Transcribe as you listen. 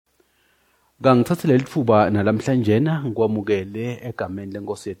Ngangithatha leli thuba nalamhlanje ngikwamukele egameni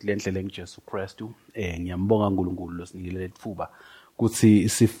lenkosi yethu lenhle Jesu Kristu. Ngiyambonga uNkulunkulu losinikele leli thuba kuthi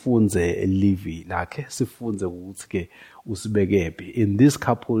sifunze livi lakhe, sifunze ukuthi ke usibekephi in this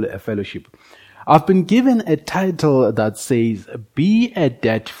couple fellowship. I've been given a title that says be a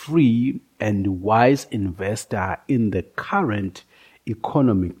debt-free and wise investor in the current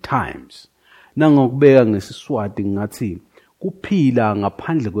economic times. Nangokubeka ngesiSwati ngathi kuphila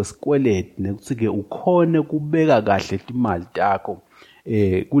ngaphandle kwesikweleti nekuthi ke ukhone kubeka kahle imali yakho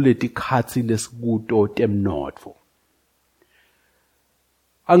kuleti khathi lesikuto temnotfo.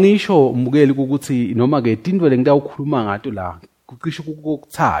 Angisho umbukeli ukuthi noma ke tindwe lengitawukhuluma ngato la kucishe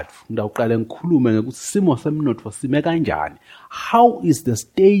kokuthathu ngidawuqala ngikhulume ngekuthi simo semnotfo sime kanjani. How is the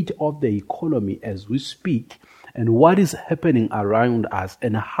state of the economy as we speak and what is happening around us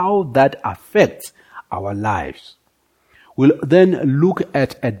and how that affects our lives. We'll then look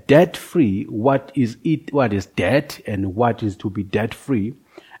at a debt-free, what is debt and what is to be debt-free,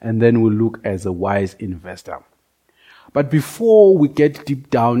 and then we'll look as a wise investor. But before we get deep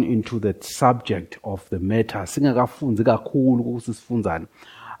down into the subject of the matter,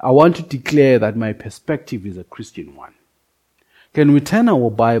 I want to declare that my perspective is a Christian one. Can we turn our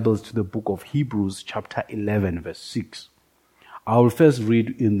Bibles to the book of Hebrews chapter 11 verse 6? I will first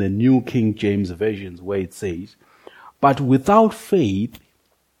read in the New King James Version where it says, "But without faith,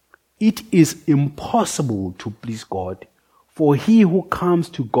 it is impossible to please God. For he who comes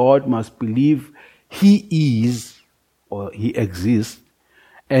to God must believe he is, or he exists,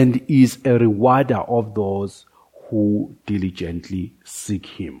 and is a rewarder of those who diligently seek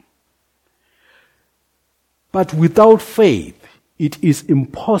him." But without faith, it is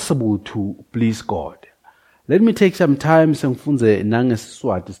impossible to please God. Let me take some time sengifunze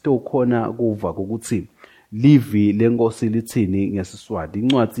nangeSiswati sitokhona kuva ukuthi livi lenkosi lithini ngeSiswati.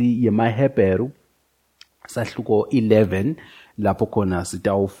 Incwadi yemaHebheru sahluko 11 lapho khona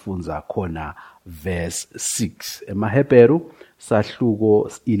sitawufunza khona verse 6. EmaHebheru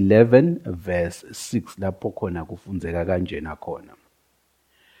sahluko 11 verse 6 lapho khona kufunzeka kanjena khona.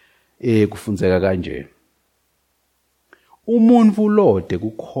 Kufunzeka kanje. Umuntu lode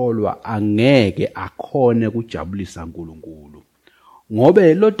kukholwa angeke akhone kujabulisa uNkulunkulu. Ngoba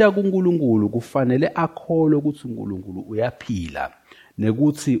elota kuNkulunkulu kufanele akholwe ukuthi uNkulunkulu uyaphila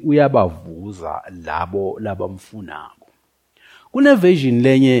nekuthi uyabavuza labo labamfunako. Kune version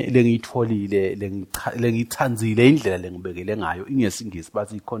lenye lengiyitholile lengithanzile indlela lengibekele ngayo ingesingisi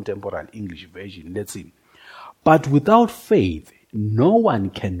bathi contemporary English version lethi, "But without faith no one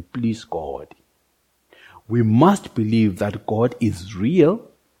can please God. We must believe that God is real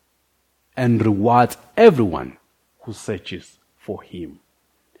and rewards everyone who searches for him."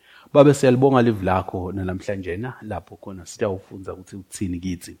 Babe siyalibonga live lakho nalamhlanje lapho khona sitawufunza ukuthi uthini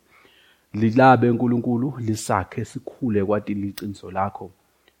kithi. Lilabe uNkulunkulu lisakhe sikhule kwathi liqiniso lakho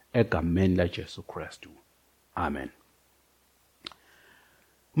egameni laJesu Kristu. Amen.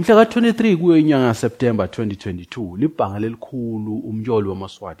 Mhla ka-23 kuyo inyanga September 2022 libhanga lelikhulu umjolo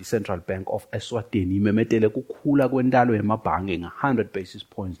wamaswati Central Bank of Eswatini imemetele kukhula kwentalo yamabhange nga-100 basis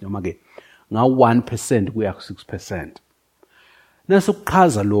points noma ke nga-1% kuya ku-6%.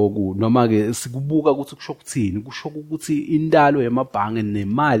 Nasikuchaza lokhu noma ke sikubuka ukuthi kusho ukuthini, kusho ukuthi intalo yamabhange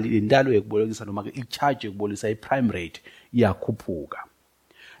nemali intalo yekubolekisa noma ke i-charge yekubolekisa i-prime rate iyakhuphuka.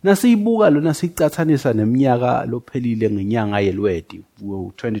 Nasiyibuka lona sicathanisa neminyaka lophelile ngenyanga yeLweti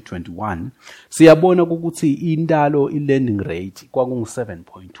 2021 siyabona ukuthi intalo i-lending rate kwakungu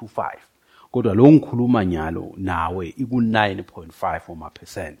 7.25 kodwa lo ngikhuluma nyalo nawe iku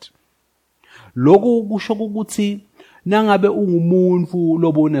 9.5%. Lokhu kusho ukuthi nangabe ungumuntu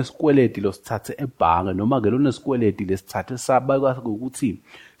lobona isikweleti losithathe ebhange noma ke lona isikweleti lesithathe sabakwa ukuthi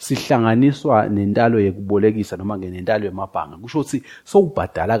sihlanganiswa nentalo yekubolekisa noma ngenentalo yamabhange kusho ukuthi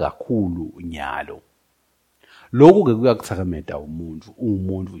sowubhadala kakhulu nyalo. Lokhu ke kuyakuthakameda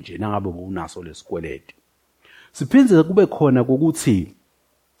umuntu nje nangabe unaso lesikweleti. Siphinze kube khona ukuthi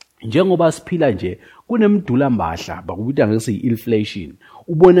njengoba siphila nje kunemidula mbahla bakubita ngese inflation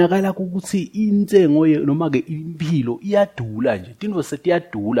ubonakala ukuthi intengo noma ke impilo iyadula nje into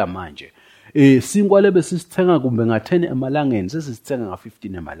setiyadula manje sinkwa lebe sisithenga kumbe nga10 emalangeni sesisithenga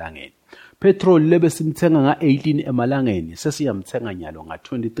nga15 emalangeni. Petrol lebe simthenga nga18 emalangeni sesiyamthenga nyalo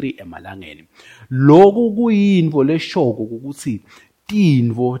nga23 emalangeni. Lokhu kuyinvo leshoko ukuthi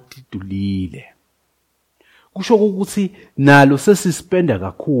tinvo tidulile. kusho ukuthi nalo sesispenda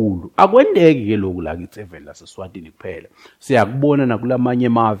kakhulu. Akwendeki ke lokhu la kithi evela laseSwatini kuphela. Siyakubona nakulamanye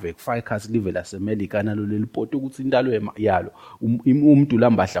amave kuFicus live laseMelika nalo lelipoti ukuthi intalo yalo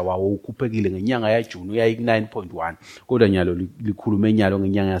umdulambahla wawo ukhuphekile ngenyanga yaJuni uya 9.1 kodwa nyalo likhulume nyalo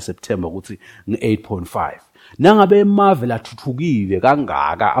ngenyanga yaSeptember ukuthi nge8.5. Nangabe emave lathuthukile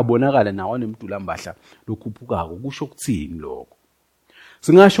kangaka abonakala nawo nemdulambahla lokhuphukako kusho ukuthini lokho?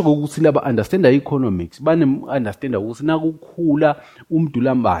 Singasho ukuthi laba understanda economics bane understanda ukuthi nakukhula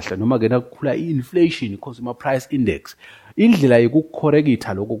umdulambahla noma ke nakukhula inflation consumer price index indlela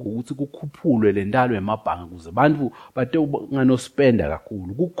yokucorrecta lokho ukuthi kukhuphulwe lentalo yemabhangi kuze abantu bate nganospenda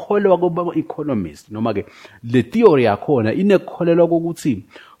kakhulu. Kukholwa kwaba economist noma ke le theory yakhona inekholelwa ukuthi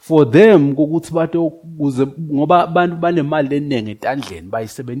for them ukuthi bate kuze ngoba abantu banemali enenge entandleni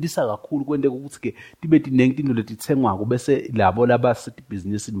bayisebenzisa kakhulu kwente ukuthi ke tibe tinenge into letithengwako bese labo labasithi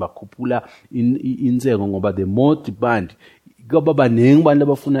business bakhuphula inzengo ngoba the more demand ngoba baningi abantu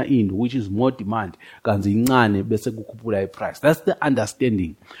abafuna into which is more demand kanzi incane bese kukhuphula iprice. That's the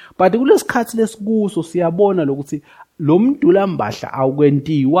understanding. But kulesikhathi lesikuso siyabona lokuthi lo mdulambahla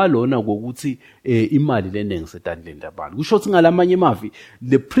awukwentiwa lona ngokuthi imali lenenge setandleni labantu. Kusho ukuthi ngalamanye emavi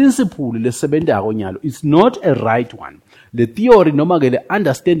le principle lesebenzako nyalo is not a right one. Le theory noma ke le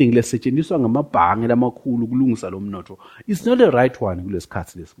understanding lesetshenziswa ngamabhangi lamakhulu kulungisa lo mnotho is not a right one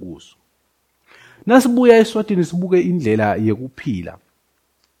kulesikhathi lesikuso. Nasibuya eSwatini sibuke indlela yekuphila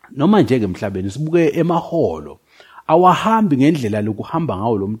noma nje emhlabeni sibuke emaholo awahambi ngendlela lokuhamba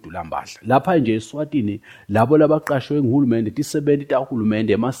ngawo lo mdulambahla. Lapha nje eSwatini labo labaqashwe nguhulumende tisebenzi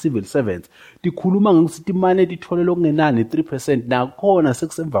tahulumende ama civil servants tikhuluma ngokuthi imali etitholele okungenani 3% nakhona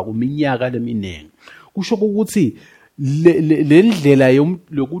sekusemva kuminyaka leminengi. Kusho ukuthi le ndlela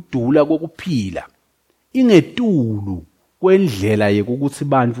lokudula kokuphila ingetulu kwendlela yokuthi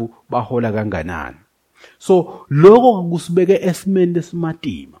abantu bahola kanganani. So lokho kusibeke esimeni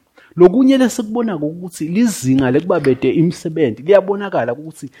lesimatima. Lokunye lesikubona ukuthi lizinga lekubabede imisebenzi liyabonakala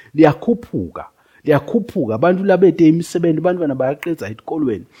ukuthi liyakhuphuka abantu labede imisebenzi abantu bayaqedza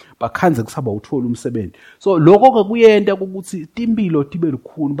esikolweni bakhanze kusaba uthola umsebenzi. So lokho ke kuyenta ukuthi timpilo tibe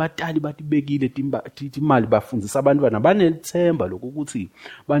lukhuni batali batibekile imali bafundzisa abantwana banelithemba lokuthi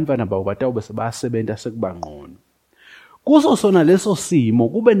abantwana babo batawube sebasebenza sekubangqono. Kuso sona leso simo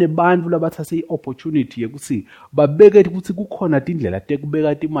kube nebantu labathathe iopportunity yokuthi babeke ukuthi kukhona indlela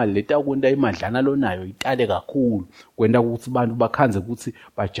tekubeka imali letakwenta imadlana lonayo itale kakhulu kwenda ukuthi abantu bakhanze ukuthi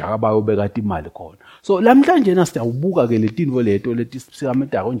bajaka bayobeka imali khona. So lamhlanje nasiyawubuka ke letinto leto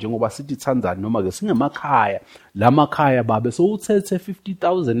letisikamedako njengoba sithi Tanzania noma ke singemakhaya lamakhaya babe so uthethe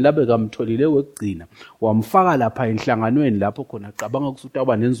 50,000 labe kamtholile wekugcina wamfaka lapha enhlanganweni lapho khona cabanga ukuthi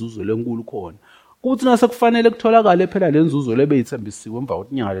utaba nenzuzo lenkulu khona. Kuthi nase kufanele kutholakala phela lenzuzo lebeyithembisiwe emva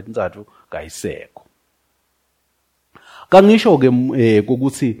kwenyanga lezintathu kayisekho. Kangisho ke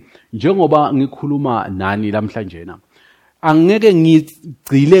ukuthi njengoba ngikhuluma nani lamhlanje angeke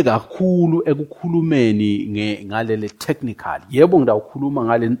ngigcile kakhulu ekukhulumeni ngalele technical. Yebo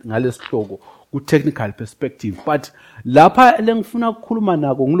ngidawukhuluma ngalesihloko ku technical perspective but lapha lengifuna ukukhuluma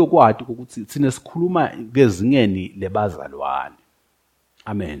nako ngilokwadi ukuthi sine sikhuluma ngezingeni lebazalwane.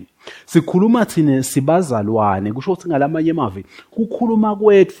 Amen. Sikhuluma thina sibazalwane kusho ukuthi ngalamanye emavi kukhuluma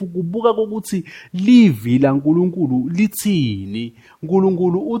kwethu kubuka ukuthi livi la uNkulunkulu lithini,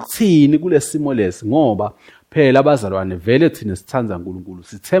 uNkulunkulu uthini kulesimo lesi ngoba phela abazalwane vele thina sithanza uNkulunkulu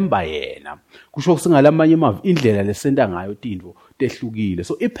sithemba yena. Kusho ukuthi ngalamanye emavi indlela lesenta ngayo tinto tehlukile.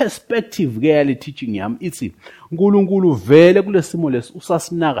 So iperspective ke yale teaching yami ithi uNkulunkulu vele kulesimo lesi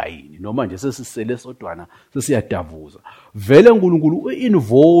usasinaka yini noma nje sesisele sodwana sesiyadavuza. Vele uNkulunkulu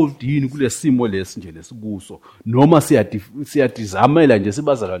involved yini kulesimo lesi nje lesikuso noma siyadizamela nje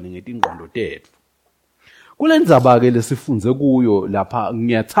sibazalwane ngetingqondo tethu. Kulendzaba ke lesifunze kuyo lapha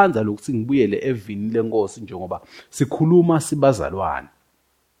ngiyathanda lokuthi ngibuyele evini lenkosi njengoba sikhuluma sibazalwane.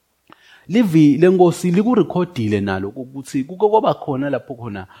 Livi lenkosi likurecordile nalo ukuthi kukoba khona lapho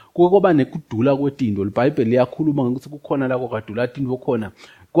khona kukoba nekudula kwetinto. iBhayibheli liyakhuluma ngokuthi kukhona la kokadula tinto khona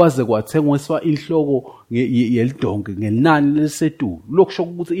kwaze kwathengwa inhloko yelidonke ngenani lelisetulu. Lokusho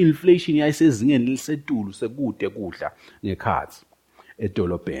ukuthi inflation yayisezingeni lelisetulu sekude kudla ngekhathi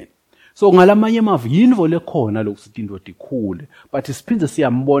edolobheni. So ngalamanye emavi yinvo lekhona lokuthi into dikhule but siphinde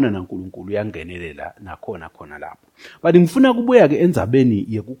siyambona naNkulunkulu yangenelela nakhona khona lapho. But ngifuna kubuya ke endzabeni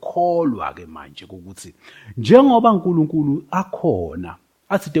yekukholwa ke manje ukuthi njengoba uNkulunkulu akhona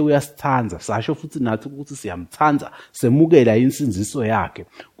athi uyasithanza sasho futhi nathi ukuthi siyamthanza semukela insinziso yakhe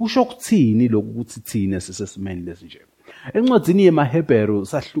kusho ukuthini lokuthi thina sisesimeni lesinje. Encwadzini yemaHebheru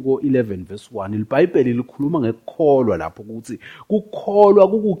sahluko 11 verse 1 iBhayibheli likhuluma ngekukholwa lapho ukuthi kukholwa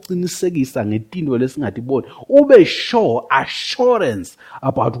kukuqinisekisa ngetinto lesingatiboni ube sure assurance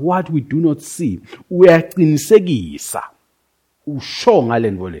about what we do not see uyaqinisekisa usho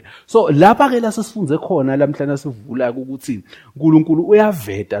ngalento le. So lapha ke la sesifunze khona lamhlanje sivula ukuthi uNkulunkulu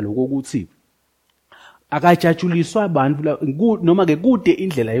uyaveta lokho ukuthi akajatshuliswa abantu noma ke kude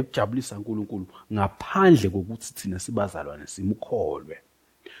indlela yokujabulisa uNkulunkulu ngaphandle kokuthi thina sibazalwane simkholwe.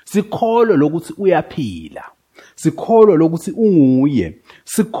 Sikholwe lokuthi uyaphila. Sikholwe lokuthi unguye.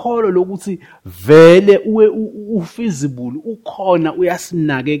 Sikholwe lokuthi vele ufeasible ukhona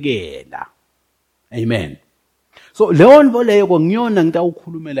uyasinakekela. Amen. So leyo nto leyo ngiyona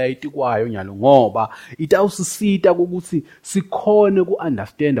ngitawukhulumela itikwayo nyalo ngoba itawusisita ukuthi sikhone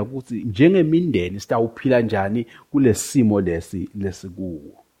ku-understand ukuthi njengemindeni sitawuphila njani kulesimo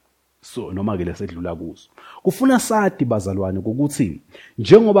lesikuwo. So noma ke lesedlula kuso. Kufuna sathi bazalwane ukuthi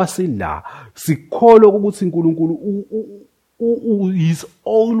njengoba sila sikholwe ukuthi uNkulunkulu is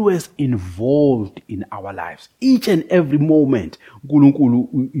always involved in our lives. Each and every moment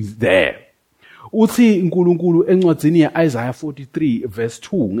uNkulunkulu is there. Uthi uNkulunkulu encwadzini yeIsaiah 43 verse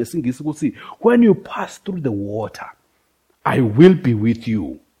 2 ngesingisi ukuthi when you pass through the water I will be with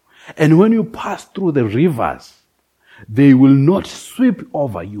you, and when you pass through the rivers they will not sweep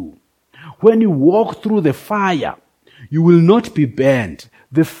over you. When you walk through the fire you will not be burned,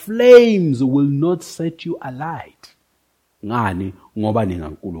 the flames will not set you alight. Ngani ngoba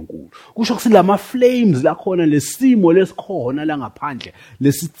ningaNkulunkulu. Kusho ukuthi lama flames la khona lesimo lesikhona la ngaphandle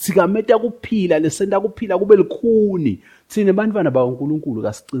lesithikameta kuphila lesenta kuphila kube likhuni. Thina bantwana baNkulunkulu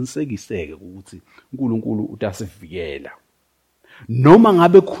kasiqinisekiseke ukuthi uNkulunkulu utasivikela. Noma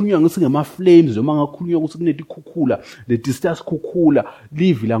ngabe khulunywa ngithi ngema flames noma ngakhulunywa ukuthi kunetikhukhula leti siyasikhukhula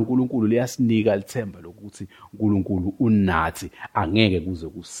livi la uNkulunkulu liyasinika lithemba lokuthi uNkulunkulu unathi angeke kuze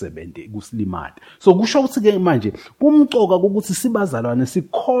kusebenze kusilimade. So kusho ukuthi ke manje kumcoka ukuthi sibazalwane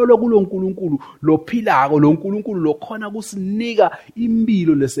sikholwe kuloNkulunkulu lophilako loNkulunkulu lokhona kusinika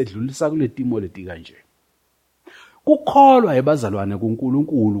impilo lesedlulisa kuletimo leti kanje. Kukholwa ebazalwane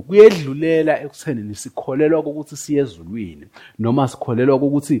kuNkulunkulu kuyedlulela ekuthenini sikholelwa ukuthi siye ezulwini noma sikholelwa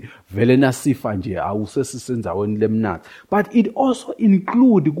ukuthi vele nasifa nje awusesisenzaweni lemnathi, but it also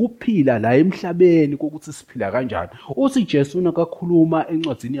include kuphila la emhlabeni ukuthi siphila kanjani. Uthi Jesu nakakhuluma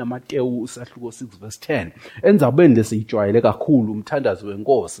encwadzini yaMateyu isahluko 6 verse 10 enzabeni lesijwayele kakhulu umthandazo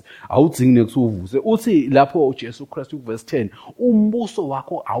wenkosi awudzingi nekusuvuse. Uthi lapho uJesu Christ verse 10 umbuso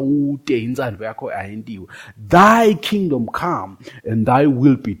wakho awude insandvo yakho ayintiwe, thy kingdom come and thy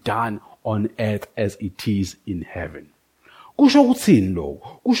will be done on earth as it is in heaven. Kusho ukuthini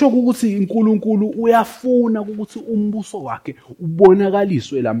lokho? Kusho ukuthi uNkulunkulu uyafuna ukuthi umbuso wakhe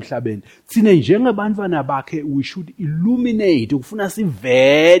ubonakaliswe la emhlabeni. Thina njengebantwana bakhe we should illuminate, ufuna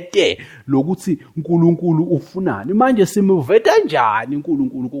sivete lokuthi uNkulunkulu ufunani. Manje simuveta njani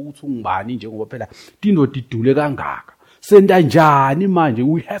uNkulunkulu ukuthi ungubani njengoba phela tindo tidule kangaka? Senta njani manje?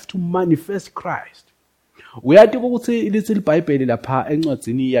 We have to manifest Christ. Uyathi ukuthi lithi iBhayibheli lapha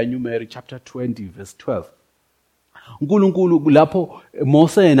encwadzini yaNumeri chapter 20 verse 12. uNkulunkulu lapho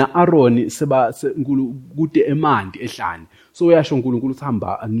Mose naAaron kude emanti ehlane. So uyasho uNkulunkulu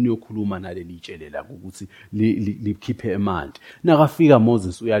uthamba niyokhuluma naleli tshele la ukuthi likhiphe emanti. Nakafika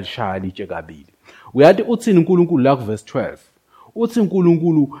Moses uyalishaya litshe kabili. Uyathi uthini uNkulunkulu la ku verse 12? Uthi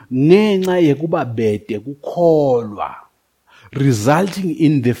uNkulunkulu ngenxa yekuba bede kukholwa, resulting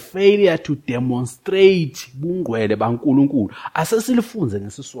in the failure to demonstrate bungcwele baNkulunkulu. Asesilifunze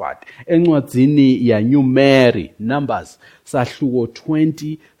ngesiSwati encwadzini yaNumeri Numbers sahluko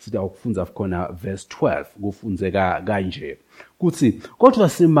 20 sitawukufunza khona verse 12 kufunzeka kanje kuthi kodwa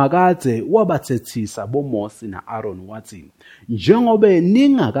simakadze wabathethisa boMose naAaron wathi njengobe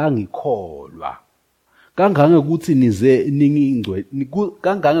ningakangikholwa kangange ukuthi nize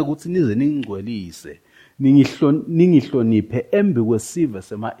ningingcwelise ningihloniphe embi kwesive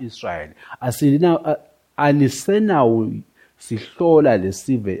sema-Israyeli anisenawo sihola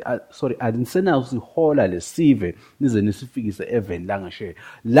lesive nize nisifikise eveni langasheya.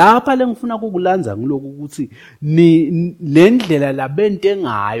 Lapha lengifuna ukukulanza ngilokhu ukuthi le ndlela labente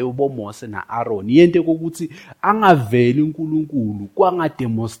ngayo boMose naAaron yente ukuthi angaveli uNkulunkulu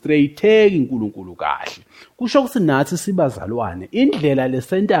kwangademonstrateki uNkulunkulu kahle. kusho ukuthi nathi sibazalwane indlela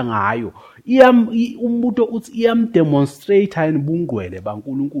lesenta ngayo umuntu uthi iyamdemonstrate yini ubungcwele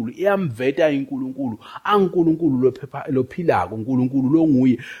baNkulunkulu, iyamveta iNkulunkulu, aNkulunkulu lophepha lophilako, uNkulunkulu lo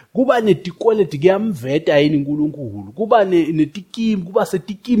nguye. Kuba netikweleti kuyamveta yini uNkulunkulu, kuba netikimu, kuba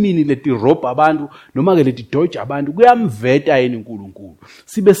setikimini letirobha abantu noma ke letidoje abantu, kuyamveta yini uNkulunkulu.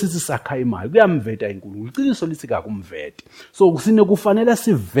 Sibe sithi sakha imali, kuyamveta iNkulunkulu. Iqiniso lithi kakumvete. So kusine kufanele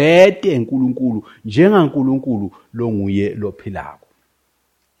sivete uNkulunkulu njengaNkulunkulu lo nguye lophilako.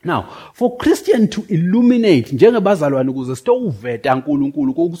 Now, for Christian to illuminate njengebazalwane ukuze sitokuveta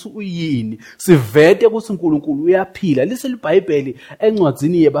uNkulunkulu ukuthi uyini, sivete ukuthi uNkulunkulu uyaphila. Lise liBhayibheli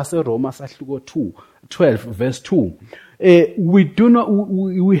encwadzini yebaseRoma sahluko 12 verse 2. We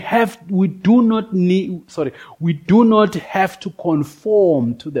do not have to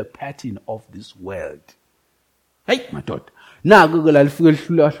conform to the pattern of this world. Hey, madoda. Naku la lifike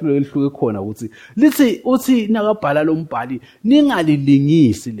lihluke khona ukuthi lithi uthi nakabhala lo mbhali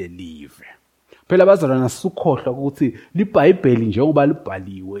ningalilingisi lelive. Phela bazalwana sukhohlwa ukuthi liBhayibheli njengoba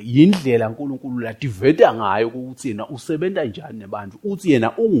libhaliwe yindlela uNkulunkulu lativeta ngayo ukuthi yena usebenza njani nabantu, uthi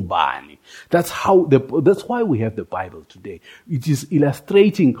yena ungubani. That's why we have the Bible today. It is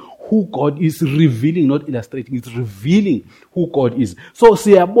illustrating who God is, revealing, not illustrating, it's revealing who God is. So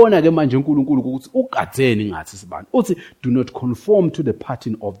siyabona ke manje uNkulunkulu ukuthi ugadzeni ngathi sibantu. Uthi do not conform to the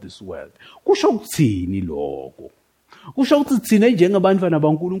pattern of this world. Kusho ukuthini lokho? Kusho ukuthi thina njengebantwana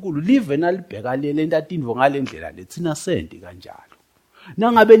baNkulunkulu live nalibheka lento atinvo ngalendlela lethina senti kanjalo.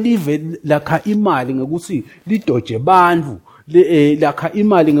 Nangabe live lakha imali ngokuthi lidoje bantu, lakha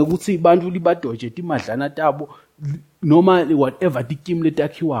imali ngokuthi bantu libadoje timadlana tabo noma whatever tikim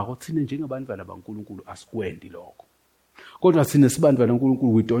letakhiwako, thina njengebantwana baNkulunkulu asikwendi lokho. Kodwa thina sibantwana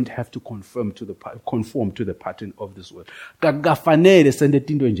baNkulunkulu, we don't have to conform to the pattern of this world. Kafanele sente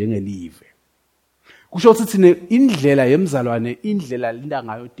tinto njengelive. Kusho ukuthi thina indlela yemzalwane, indlela linda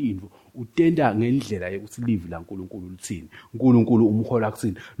ngayo tindvo utenda ngendlela yokuthi live la uNkulunkulu lithini, uNkulunkulu umhola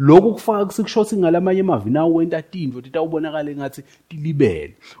kuthini. Lokhu kufaka kusikushothi ngalamanye amavina wenta tindvo titawubonakala ngathi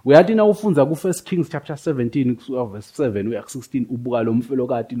tilibele. Uyathi na ufunza ku 1 Kings chapter 17 kusuka verse 7 uya 16 ubuka lo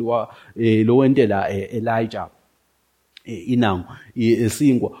mfelokati lo wentela Elijah inango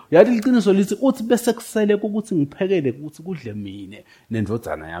esingwa. Yathi liqiniso lithi uthi bese kusele ukuthi ngiphekele ukuthi kudle mine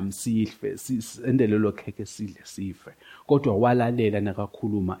nendvodzana yami sife endelelo kheke sidle sife. Kodwa walalela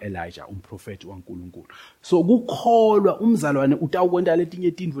nakakhuluma Elijah umprofeti waNkulunkulu. So kukholwa umzalwane utawukwenta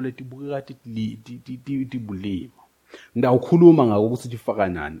letinye tindvo letibukeka tibulima. Ngidawukhuluma ngako ukuthi tifaka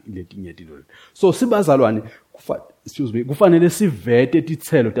nani letinye tindvo. So sibazalwane kufanele sivete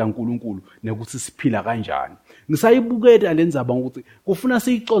tithelo taNkulunkulu nekuthi siphila kanjani. Ngisayibukela lendzaba ukuthi kufuna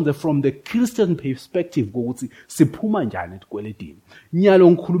siyiconze from the Christian perspective ukuthi siphuma njani etikweletini.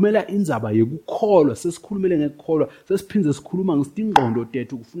 Nyalo ngikhulumela indzaba yekukholwa, sesikhulumele ngekukholwa, sesiphindze sikhuluma ngesingqondo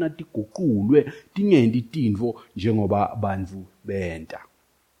tethu kufuna tiguqulwe, tingendi tindvo njengoba bantfu benta.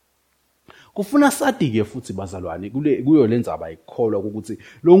 Kufuna sati-ke futhi bazalwane kuyo lendzaba yekukholwa ukuthi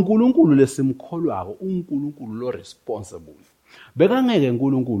lo nkulunkulu lesimkholwako unkulunkulu lo responsible. Bekangeke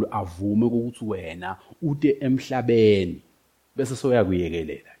uNkulunkulu avume ukuthi wena ute emhlabeni bese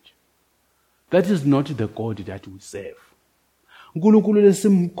soyakuyekelela nje. That is not the God that we serve. uNkulunkulu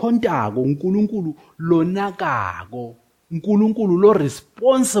lesimkhontako, uNkulunkulu lonakako, uNkulunkulu lo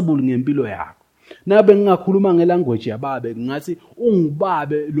responsible ngempilo yakho. Nabe ngingakhuluma ngelanguage yababe ngathi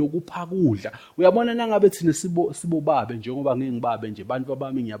ungibabe lokuphakudla. Uyabona nangabe thina sibobabe njengoba ngingibabe nje bantu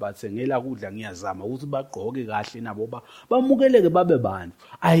abami ngiyabathengela kudla, ngiyazama ukuthi bagqoke kahle nabo bamukeleke babe bantu.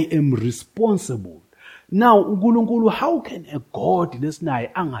 I am responsible. Now uNkulunkulu, how can a God lesinaye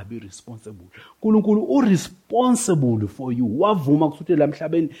angabe responsible? uNkulunkulu responsible for you. Wavuma ukuthi la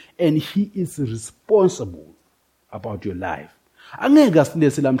emhlabeni and he is responsible about your life. Angeke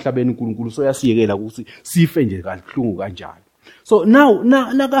asilese la emhlabeni uNkulunkulu soyasiyekela ukuthi sife nje kahlungu kanjalo. So now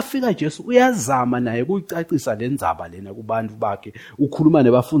nakafika Jesu uyazama naye ukuyicacisa lendzaba lena kubantu bakhe, ukhuluma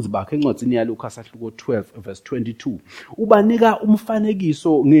nebafunzi bakhe encwadzini yaLuka sahluko 12 verse 22. Ubanika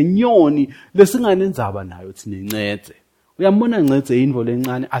umfanekiso ngenyoni lesinganenzaba nayo thina Ncetse. Uyambona Ncetse indvo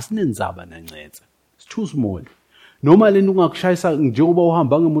lencane, asinenzaba naNcetse. It's too small. Noma lento ungakushayisa njengoba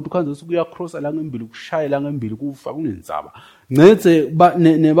uhamba ngemoto ukhanze ukuya cross la ngembili ukushayela ngembili kufa kunenzaba. Ncetse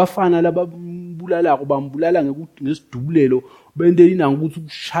nebafana labambulalako bambulala ngesidubulelo bente inanga ukuthi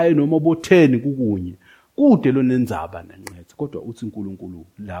ukushaye noma bo 10 kukunye. Kude lo nenzaba naNcetse, kodwa uthi uNkulunkulu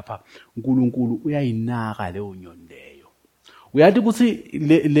lapha uNkulunkulu uyayinaka leyo nyondeyo. Uyathi ukuthi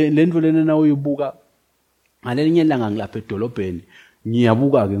lento lena nawe uyibuka ngalelinye ilanga ngilapha edolobheni,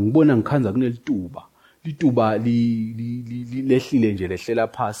 ngiyabuka ke ngibona ngikhanza kunelituba. lituba lehlile nje lehlela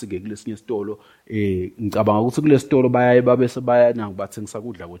phasi ke kulesinye isitolo ngicabanga ukuthi kule sitolo bayaye babese bayana bathengisa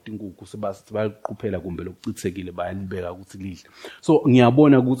kudla kwezinkukhu sebaqhuphela kumbe lokucithekile bayalibeka ukuthi lidle so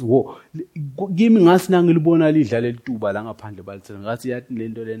ngiyabona ukuthi wo kimi ngasi nangilibona lidla lelituba la ngaphandle balithela ngathi yathi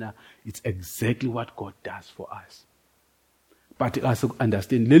lento lena it's exactly what God does for us but as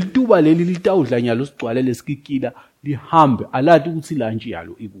understand lelituba leli litawudla nyalo sigcwale lesikikila lihambe alathi ukuthi lunch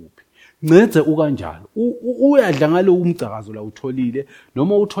yalo ikuphi nceze ukanjalo uyadla ngalo umcakazo la utholile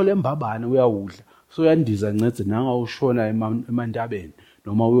noma uthola embabana uyawudla so yandiza nceze nanga ushona emantabeni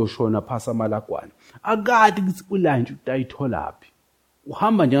noma uyoshona phasa amalagwana akade ukuthi ulunch utayitholaphi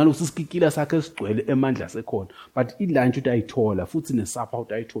uhamba njalo usisikikila sakhe esigcwele emandla sekhona but ilunch utayithola futhi nesapha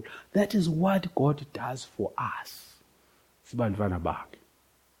utayithola that is what God does for us sibantwana bakhe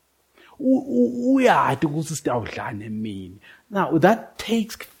uyade ukuthi sitawudlana emini now that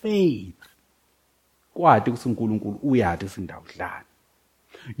takes faith kwade ukuthi uNkulunkulu uyade sindawudlana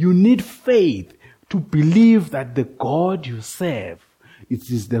you need faith to believe that the God you serve it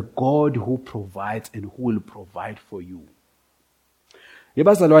is the God who provides and who will provide for you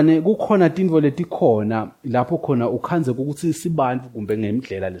yebazalwane kukhona tindvo letikhona lapho khona ukhanze ukuthi sibantu kumbe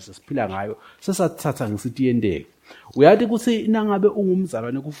ngemidlela lesisiphila ngayo sesathatha ngisitiyendeke uyathi ukuthi nangabe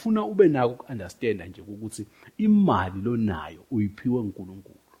ungumzalwane kufuna ube nako ukunderstanda nje ukuthi imali lonayo uyiphiwe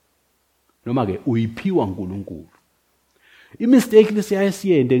uNkulunkulu noma ke uyiphiwa uNkulunkulu imistake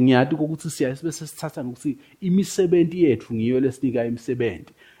lesiyayisiyende ngiyathi ukuthi siyabe sesithatha ngokuthi imisebenzi yethu ngiyo lesinika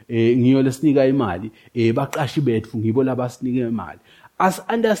imisebenzi ngiyo lesinika imali baqashi bethu ngibo labasinika imali as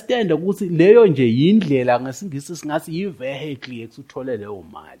understand ukuthi leyo nje yindlela ngesingisi singathi yi-vehicle yekuthole leyo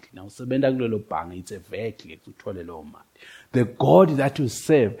mali na usebenza kulelo bhange it's a vehicle yekuthole leyo mali the God that you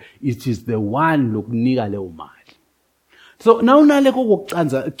serve it is the one lokunika leyo mali so na unaleko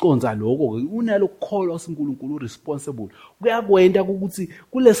kokuconza lokho unalo ukukholwa uNkulunkulu responsible kuyakwenda ukuthi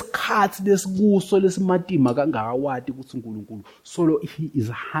kulesikhathi lesikuso lesimatima kangakawati ukuthi uNkulunkulu solo he is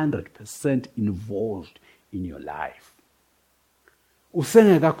 100% involved in your life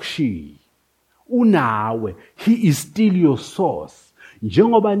usengekakushiyi unawe he is still your source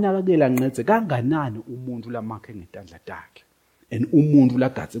njengoba nakakela ncetse kanganani umuntu lamakhe ngetandla takhe and umuntu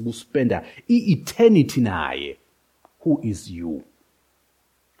lagatse kuspenda ieternity naye who is you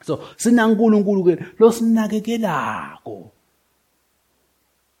so sina uNkulunkulu ke lo sinakekelako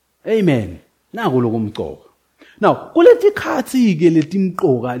amen nako lokumcoka now kulethi khathi ke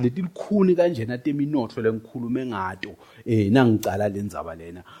letimqoka letilikhuni kanjena teminotho lengikhulume ngato nangicala lendzaba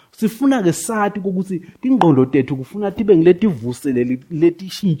lena sifuna ke sathi ukuthi tingqondo tethu kufuna tibe ngiletivuselele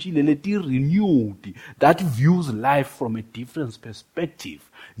letishintshile leti-renewed that views life from a different perspective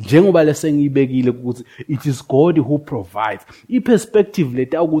njengoba lesengiyibekile ukuthi it is God who provides iperspective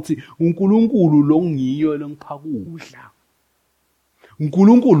leta ukuthi uNkulunkulu lo ngiyo lengipha kudla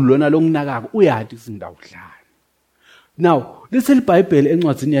uNkulunkulu lona lo nginakako uyathi sindawudlala now little Bible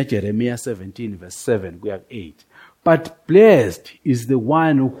encwadzini yaJeremiah 17 verse 7 kuya 8 but blessed is the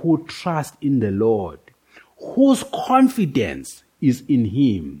one who trusts in the Lord whose confidence is in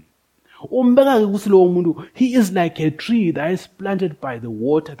him umbeka ke ukuthi lo muntu he is like a tree that is planted by the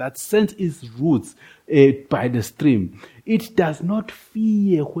water that sends its roots by the stream it does not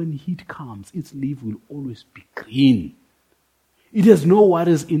fear when heat comes its leaf will always be green it has no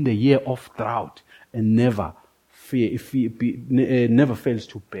worries in the year of drought and never fails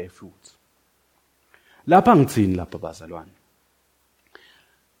to bear fruit lapha ngitsini lapha bazalwane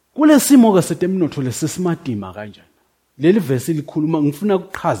kulesimo ke setemnotho lesisimadima kanjani leli verse likhuluma ngifuna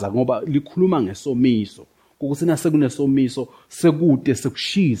ukuchaza ngoba likhuluma ngesomiso ukuthi nasekunesomiso sekude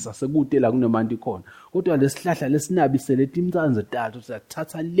sekushisa sekude la kunemanti khona kodwa lesihlahla lesinabisele timcanze tathu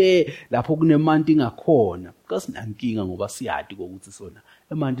siyathatha le lapho kunemanti ngakhona kasinankinga ngoba siyadi ukuthi sona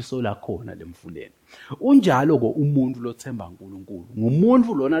emanti sola khona lemfuleni unjalo ko umuntu lothemba uNkulunkulu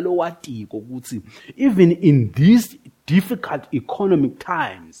ngumuntu lona lo watiko ukuthi even in these difficult economic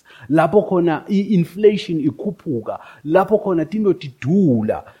times lapho khona inflation ikhuphuka lapho khona tinto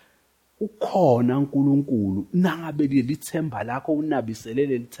tidula ukhona uNkulunkulu nangabe lithemba lakho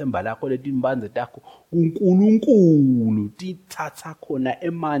unabiselele lithemba lakho letimbanze takho uNkulunkulu tithatha khona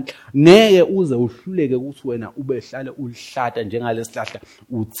emandla ngeke uze uhluleke ukuthi wena ubehlale ulihlata njengalesihlahla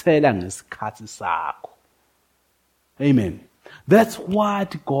uthela ngesikhathi sakho amen that's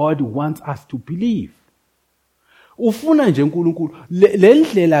what God wants us to believe ufuna nje uNkulunkulu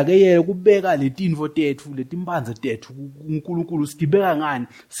lendlela ke yeye kubeka letinvo tethu letimbanze tethu uNkulunkulu sidibeka ngani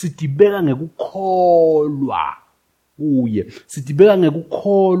sidibeka ngekukholwa kuye sidibeka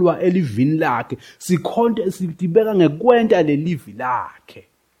ngekukholwa elivini lakhe sidibeka ngekwenta lelivi lakhe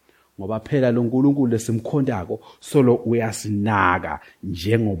ngoba phela lo nkulunkulu lesimkhondako solo uyasinaka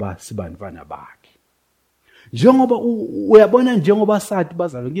njengoba sibantwana bakhe. Njengoba uyabona njengoba sathi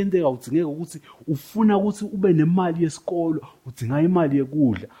bazalo kuyenteka udingeka ukuthi ufuna ukuthi ube nemali yesikolo, udinga imali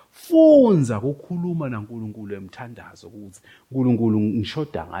yekudla, funza ukukhuluma naNkulunkulu emthandazo ukuthi uNkulunkulu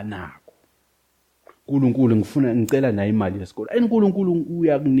ngishoda nganako. uNkulunkulu ngicela nayo imali yesikolo. uNkulunkulu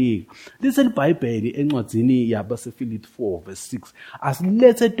uyakunika. Lise iBhayibheli encwadzini yabaseFilipi 4:6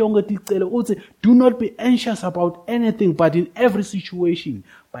 asilethe tonke ticelo uthi do not be anxious about anything but in every situation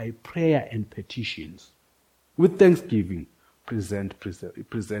by prayer and petitions. With thanksgiving,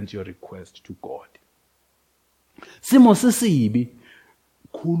 present your request to God. Simo sisibi,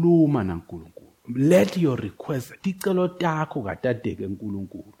 khuluma naNkulunkulu. Let your request, ticelo takho katadeke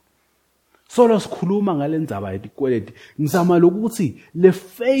uNkulunkulu. Solo sikhuluma ngalendzaba yetikweleti, ngizama lokuthi le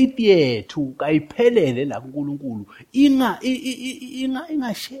faith yethu kayiphelele la kuNkulunkulu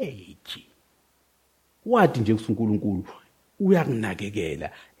ingasheki. Wathi nje kuNkulunkulu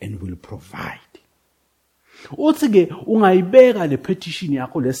uyakunakekela and will provide. Uthi ke ungayibeka le petition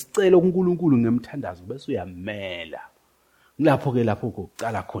yakho lesicelo kuNkulunkulu ngemthandazo bese uyamela. Lapho ke lapho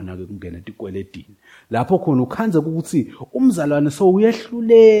ukucala khona ke kungena etikweletini. Lapho khona ukhanze ukuthi umzalwane so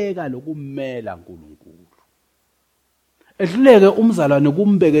uyehluleka lokummela uNkulunkulu. Ehluleke umzalwane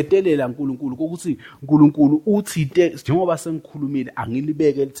kumbeketelela uNkulunkulu ukuthi uNkulunkulu uthi njengoba sengikhulumile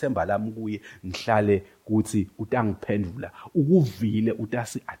angilibeke lithemba lami kuye ngihlale ukuthi utangiphendula ukuvile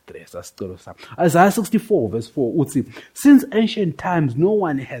utasi address asicelo sami. Isaiah 64:4 uthi since ancient times no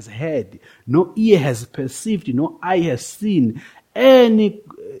one has heard, no ear has perceived, no eye has seen any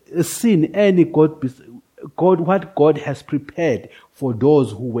what God has prepared for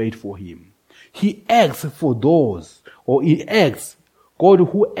those who wait for him. He acts God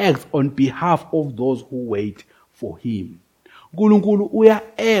who acts on behalf of those who wait for him. uNkulunkulu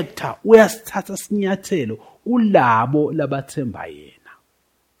uya-acta, uyasithatha sinyathelo kulabo labathemba yena.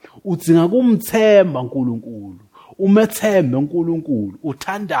 Udzinga kumthemba uNkulunkulu, umethembe uNkulunkulu,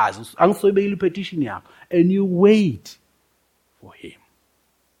 uthandaze, angisoyibekile petition yakho and you wait for him.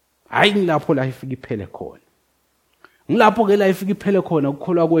 Hayi ngilapho la ifika iphele khona. Ngilapho ke la ifika iphele khona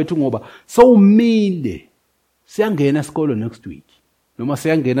ukukholwa kwethu ngoba sowumile. Siyangena esikolo next week noma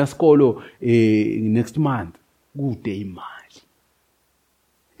siyangena esikolo next month kude imali.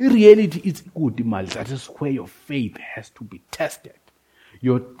 In reality it's good imali. That is where your faith has to be tested.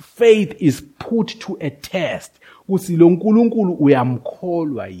 Your faith is put to a test. Ukuthi lo nkulunkulu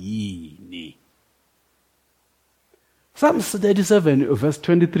uyamkholwa yini. Psalm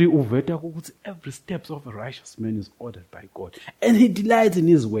 37:23 uveta ukuthi every steps of a righteous man is ordered by God and he delights in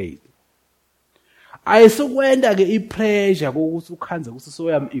his ways. Ayisokwenda ke ipressure kokuthi ukhanze ukuthi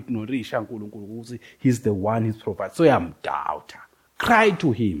soyam-ignorisha uNkulunkulu ukuthi he's the one who provides. Soyamdoubta. Cry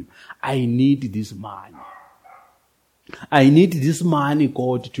to him, I need this money. I need this money,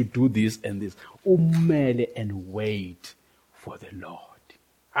 God, to do this and this. Umele and wait for the Lord.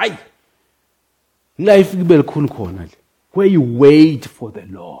 Hayi. Life ibele khona le. Where you wait for the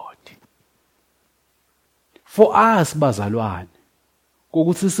Lord. For us bazalwane,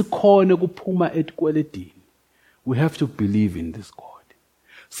 kokuthi sikhone kuphuma etikweletini, we have to believe in this God.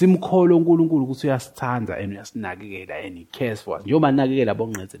 Simkholo uNkulunkulu ukuthi uyasithanda and uyasinakekela and he cares for us. Njengoba nakekela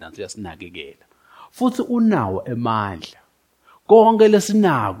bonqenze nansi uyasinakekela. Futhi unawo emandla. Konke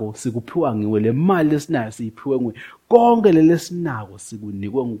lesinako sikuphiwa ngiwe, le mali lesinayo siyiphiwe nguwe. Konke lesinako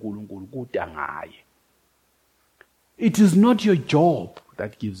sikunikwe uNkulunkulu kuda ngaye. It is not your job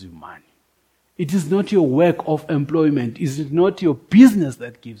that gives you money. It is not your work of employment. It is not your business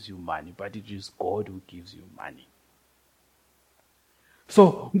that gives you money, but it is God who gives you money.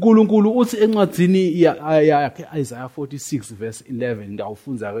 So, uNkulunkulu uthi encwadzini ya Isaiah 46:11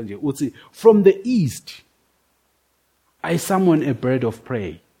 ndawufunza kanje uthi from the east I summon a bird of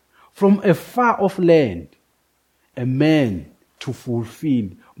prey, from a far off land a man to fulfill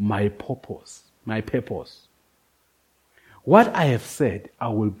my purpose. What I have said I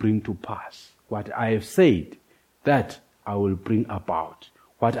will bring to pass. What I have said that I will bring about.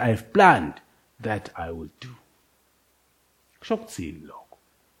 What I have planned that I will do. Kusho kuthini lokho?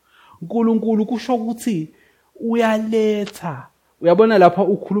 uNkulunkulu kusho ukuthi uyaletha. Uyabona lapha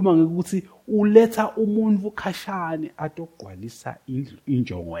ukhuluma ngokuthi uletha umuntu khashane atogcwalisa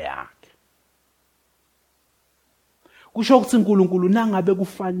injongo yakhe. Kusho ukuthi uNkulunkulu nangabe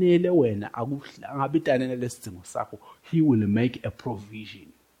kufanele wena angabitanene lesidingo sakho, he will make a provision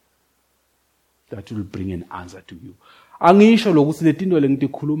that will bring an answer to you. Angisho lokuthi letinto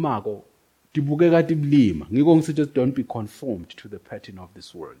lengitikhulumako tibukeka tibulima. Ngiko ngisithi don't be conformed to the pattern of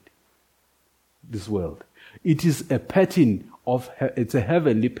this world. this world. It is a pattern it's a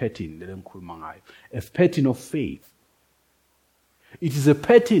heavenly pattern, a pattern of faith. It is a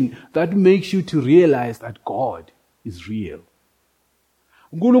pattern that makes you to realize that God is real.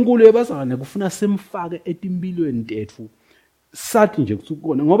 uNkulunkulu yebazane kufuna simfake etimbilweni tethu sathi nje kuthi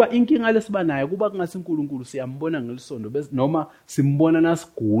ukona ngoba inkinga lesiba nayo kuba kungasi uNkulunkulu siyambona ngelisondo noma simbona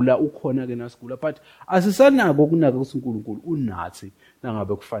nasigula ukhona ke nasigula but asisanako kunaka ukuthi uNkulunkulu unathi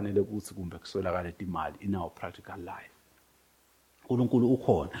nangabe kufanele ukuthi kumbe kuswelakala imali in our practical life. uNkulunkulu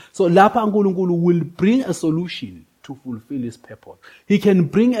ukhona. So lapha uNkulunkulu will bring a solution to fulfill his purpose. He can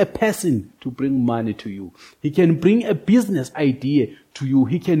bring a person to bring money to you. He can bring a business idea to you.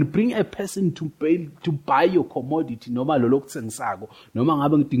 He can bring a person to buy your commodity noma lo lokuthengisako noma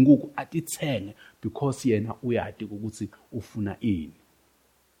ngabe ngidinga ukuthi atithenge because yena uyadi ukuthi ufuna ini.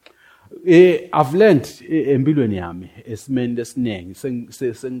 I've learned empilweni yami esimeni lesinengi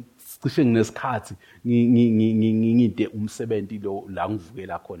sengicishe nginesikhathi ngide umsebenzi lo la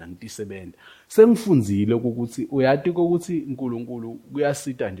ngivukela khona ngitisebenza sengifunzile ukuthi uyati ukuthi uNkulunkulu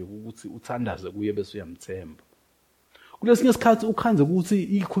kuyasita nje ukuthi uthandaze kuye bese uyamthemba. Kulesinye isikhathi ukhanze ukuthi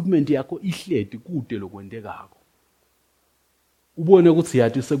i-equipment yakho ihledi kude lokwentekako. Ubone ukuthi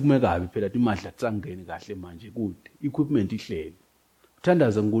yathi sekume kabi phela imadla tsangeni kahle manje kude equipment ihleli.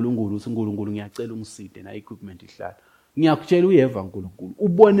 Uthandaze uNkulunkulu uthi uNkulunkulu ngiyacela ungiside na equipment ihlala. Ngiyakutshela uyeva uNkulunkulu.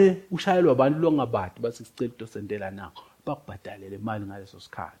 Ubone ushayelwa abantu longabadi bathi sicela dosentela nako bakubhadalele imali ngaleso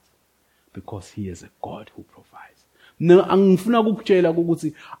sikhathi because he is a God who provides. Angifuna ukukutshela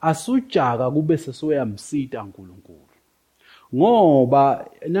ukuthi asujaka kube sesoyamsida uNkulunkulu. Ngoba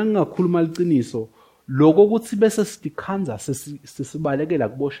nangingakhuluma liqiniso lokho ukuthi bese sidikhanza sesibalekela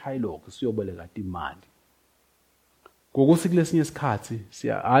kuboshayiloko siyoboleka imali. Ngokuthi kulesinye isikhathi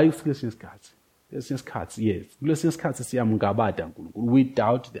kulesinye isikhathi yes kulesinye isikhathi siyamngabada uNkulunkulu. We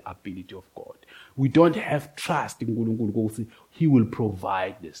doubt the ability of God. We don't have trust in uNkulunkulu ukuthi he will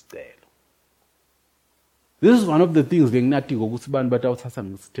provide lesicelo. This is one of the things lenginatiko ukuthi abantu batawuthatha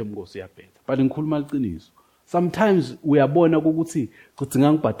ngesithembu Nkosi yabhetha. But ngikhuluma liqiniso. Sometimes uyabona ukuthi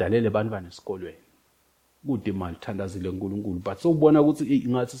kudinga ngibhadalele abantu banesikolweni. Kude imali thandazile uNkulunkulu but sokubona ukuthi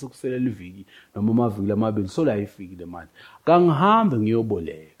ingathi sekuselela iviki noma amaviki lamabili sola ayifikile manje. Kangihambe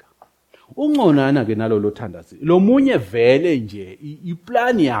ngiyoboleka. Ungconana ke nalo lothandazile. Lo munye vele nje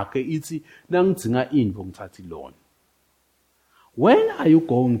iplan yakhe ithi nangidinga indvo ngithatha loan. When are you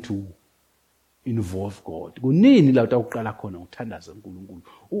going to involve God? Kunini la utaqala khona ukuthandaza uNkulunkulu?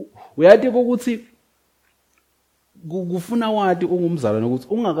 Uyathi ukuthi kufuna wathi ungumzalwane ukuthi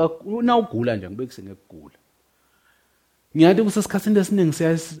unawugula nje ngibe kusengekugula. Ngiyathi kusesikhathini lesiningi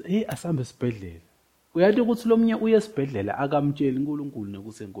siyazi asambe esibhedlela. Uyathi ukuthi lomnye uye esibhedlela akamtshela uNkulunkulu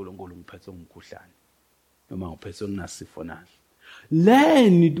nokuthi uNkulunkulu ngiphethe ngumkhuhlane noma ngiphethe nginasifo nahle.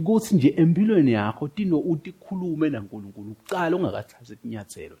 Learn ukuthi nje empilweni yakho tino utikhulume naNkulunkulu uqala ungakathathi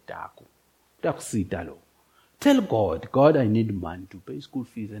inyathelo takho. Takusida lo. Tell God, I need money to pay school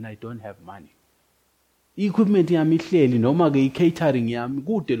fees and I don't have money. Equipment yami ihleli noma ke catering yami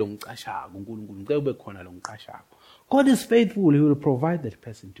kude lo ngicashaka uNkulunkulu ngicela ube khona lo ngiqashaka. God is faithful, he will provide that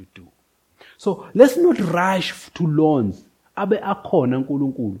person to do. So let's not rush to loans. Abe akhona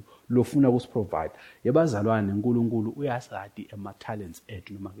uNkulunkulu lofuna ukusiprovide. Yebazalwane uNkulunkulu uyasathi ama talents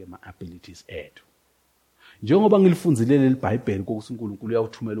ethu noma ke ama abilities ethu. Njengoba ngilifunzile leli Bible ukuthi uNkulunkulu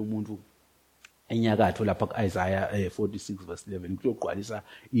uyawuthumela umuntu enyakatho lapha kuIsaiah 46 verse 11 kuyoqwalisa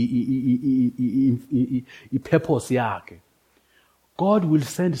ipurpose yakhe. God will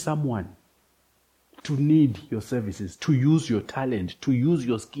send someone to need your services, to use your talent, to use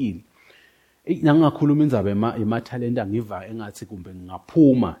your skill. Nangakhuluma indzaba ema talent angiva engathi kumbe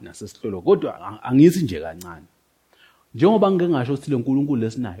ngaphuma nasesihlolo kodwa angithi nje kancane. Njengoba ngeke ngasho ukuthi leNkulunkulu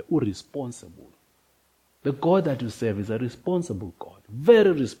lesinayo uresponsible. The God that you serve is a responsible God,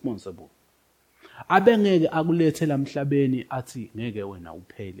 very responsible. Abengeke akulethe lamhlabeni athi ngeke wena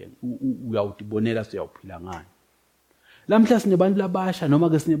uphele uyawudibonela siyawuphila ngani. Lamhla sinebantu labasha noma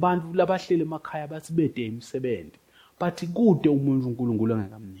ke sinebantu labahlele emakhaya bathi bede imisebenzi but kude umuntu uNkulunkulu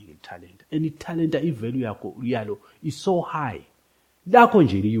angakamniki italent. And italent ivalue yakho yalo is so high. Lakho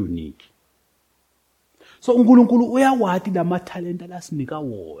nje li-unique. So uNkulunkulu uyawathi lama talent alasinika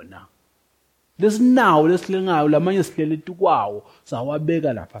wona. Lesinawo lesilengayo lamanye sihlele tukwawo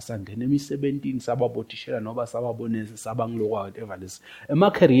sawabeka lapha sangena emisebentini sababotishela noba sababonese sabangilokwa whatever lesi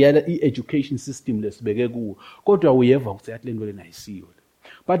ema career education system lesibeke kuwo kodwa uyeva ukuthi yathi lento lena ayisiyo.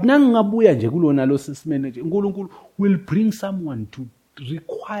 But nangingabuya nje kulona lo assessment nje uNkulunkulu will bring someone to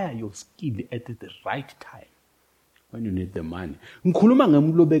require your skill at the right time when you need the money. Ngikhuluma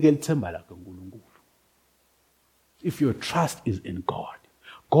ngemuntu lobeke lithemba lakhe uNkulunkulu. If your trust is in God,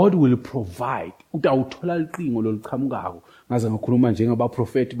 God will provide. Utawuthola liqingo loluqhamukako. Ngaze ngakhuluma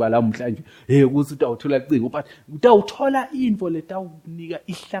njengabaprofeti balamhlanje. Ukuthi utawuthola liqingo, but utawuthola info letawukunika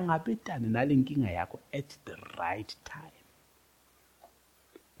ihlangabetane nalenkinga yakho at the right time.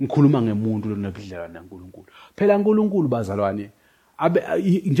 Ngikhuluma ngemuntu lonobudlelwane naNkulunkulu. Phela uNkulunkulu bazalwane,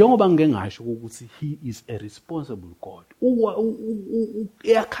 njengoba ngike ngasho ukuthi he is a responsible God.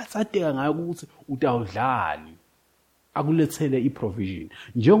 Uyakhathateka ngayo ukuthi utawudlani. Akulethele iprovision.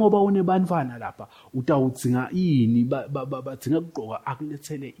 Njengoba unebantwana lapha, utawudzinga ini, badzinga ukugqoka,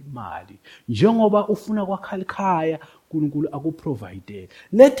 akulethele imali. Njengoba ufuna kwakha ikhaya, uNkulunkulu akuprovide.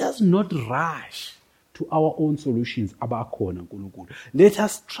 Let us not rush to our own solutions abakhona uNkulunkulu. Let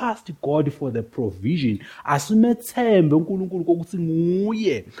us trust God for the provision. Asimethembe uNkulunkulu ukuthi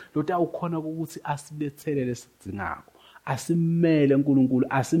nguye lotawukhona ukuthi asilethele lesidingako. Asimele uNkulunkulu,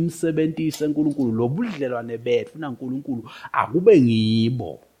 asimsebentise uNkulunkulu, lobudlelwane bethu naNkulunkulu akube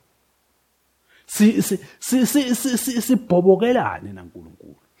ngibo. Sibhobokelane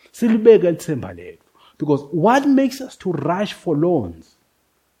naNkulunkulu. Silibeke ithemba lethu. Because what makes us to rush for loans?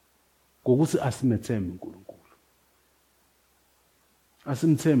 Ngokuthi asimethembe uNkulunkulu.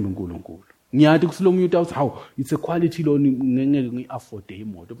 Asimthembe uNkulunkulu. Ngiyathi kusilomunye uthi hawu, it's a quality loan ngeke ngi-afford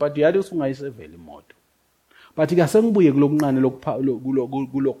imoto, but yathi usungayisevela imoto. But ke ngibuye kulokuncane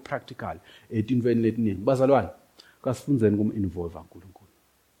lokhu practical etintweni letiningi. Bazalwane, kasifunzeni kuminvolve uNkulunkulu.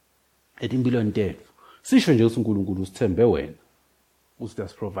 Etimpilweni tethu. Sisho nje ukuthi uNkulunkulu usithembe wena. Uthi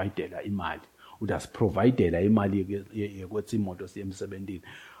asiprovidela imali. Uthi asiprovidela imali yekwethi imoto siye emsebenzini.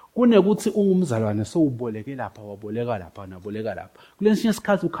 Kunekuthi ungumzalwane sowuboleke lapha waboleka lapha naboleka lapha. Kulesinye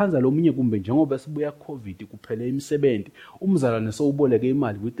isikhathi ukhanza lomunye kumbe njengoba sibuya COVID kuphele imisebenzi, umzalwane sowuboleke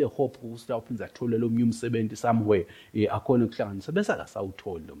imali with the hope ukuthi awuphinza athole lomunye umsebenzi somewhere akhona ukuhlanganisa bese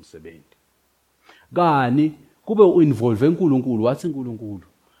akasawutholi lo msebenzi. Kani kube uinvolve uNkulunkulu, wathi uNkulunkulu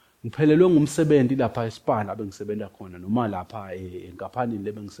ngiphelelwe ngumsebenzi lapha eSpana bengisebenza khona noma lapha enkaphanini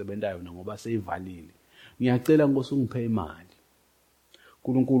lebengisebenza yona ngoba seyivalile. Ngiyacela Nkosi ungiphe imali.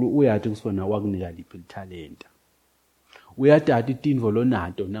 uNkulunkulu uyathi kusona wakunika liphi lithalenta. Uyadada itinvo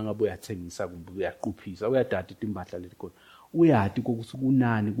lonato nangabe uyathengisa kumbe uyaquphisa, uyadada itimbahla letikhona. Uyathi ukuthi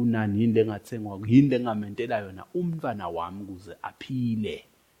kunani yini lengathengwa, yini lengamentela yona umntwana wami kuze aphile.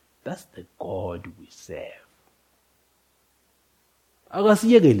 That's the God we serve.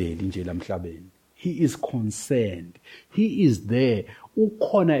 Akasiyekeleli nje lamhlabeni. He is concerned. He is there.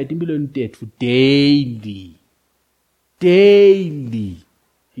 Ukhona etimpilweni tethu daily. Daily.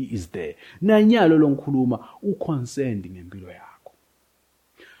 He is there. Nanyalo longikhuluma uconcerned ngempilo yakho.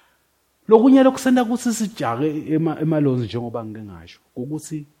 Lokunye lokusenda ukuthi sijake emalonzi njengoba ngike ngasho,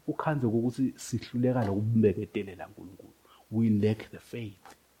 ukuthi ukhanze ukuthi sihluleka lokubeketelela uNkulunkulu. We lack the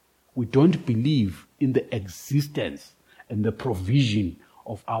faith. We don't believe in the existence and the provision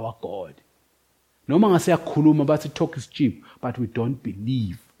of our God. Noma ngasiyakhuluma bathi talk is cheap, but we don't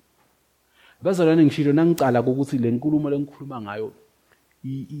believe. Bazalwane ngishilo nangicala ukuthi le nkulumo lengikhuluma ngayo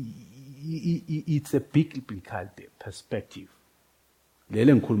it's a biblical perspective.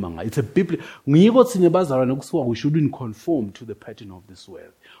 Lele ngikhuluma ngayo, it's a biblical. Ngiyiko thina bazalwane kusuka we shouldn't conform to the pattern of this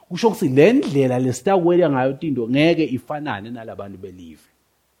world. Kusho ukuthi le ndlela lesitakwela ngayo into ngeke ifanane nalabantu believe.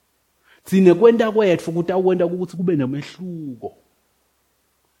 Thina kwenta kwethu ukuthi akwenta ukuthi kube nomehluko.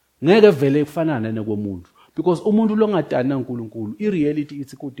 Ngeke vele kufanane nekomuntu. Because umuntu longatani naNkulunkulu, ireality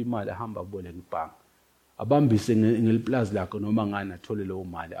ithi ukuthi imali ahamba aboleka ibhanka. Abambise ngeliplazi lakho noma ngani athole leyo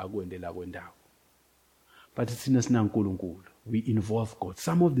mali akwendela kwendawo. But thina sinaNkulunkulu, we involve God.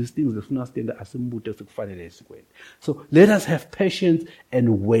 Some of these things lesifuna sitenda asimbute sekufanele sikwende. So let us have patience and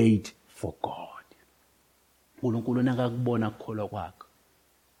wait for God. uNkulunkulu nakakubona ukukholwa kwakho.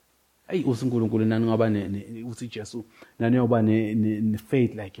 Hey, uNkulunkulu nani ngaba uthi Jesu nani yoba ne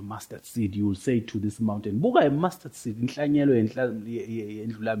faith like a mustard seed. You will say to this mountain, buka mustard seed inhlanyelo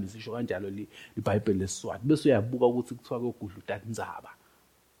yendlulami sisho kanjalo iBhayibheli leSiswati. Bese uyabuka ukuthi kuthiwa kokudla utanzaba.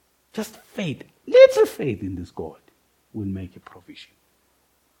 Just faith, little faith in this God will make a provision.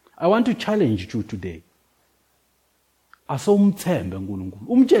 I want to challenge you today. Asomthembe uNkulunkulu.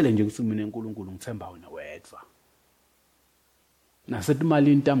 Umtshele nje ukuthi mina uNkulunkulu ngithemba wena wedwa. Nasethi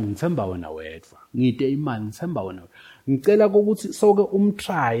imali intamo ngithemba wena wedwa. Ngide imali ngithemba wena. Ngicela ukuthi soke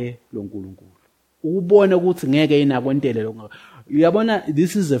umtry lo nkulunkulu. Ubone ukuthi ngeke inakwentele lo. Uyabona,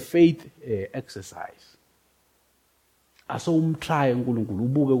 this is a faith exercise. Aso umtry uNkulunkulu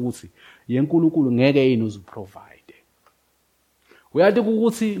ubuke ukuthi yenkulunkulu ngeke yini uzuprovide. Uyathi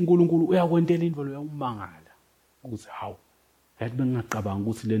ukuthi uNkulunkulu uyakwentela into lo yamangala. Ukuthi hawu. Yathi bengingacabanga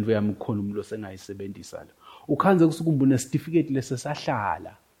ukuthi le nto yami khona umuntu osengayisebenzisa la. Ukhanze kusukumbu nesitifiketi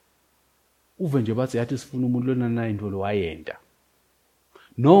lesesahlala. Uve nje bathi yathi sifuna umuntu lona na into lo wayenda.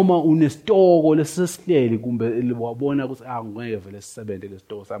 noma unesitoko lesisihleli kumbe wabona ukuthi ngeke vele sisebenze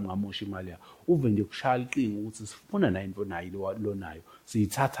lesitoko sami ngamosha imali yakho uve nje kushaya iqinga ukuthi sifuna nayo into nayo lo nayo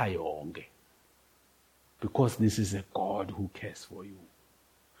siyithatha yonke because this is a God who cares for you.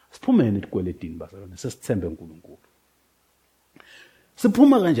 Siphumene etikweletini bazalwane sesithembe uNkulunkulu.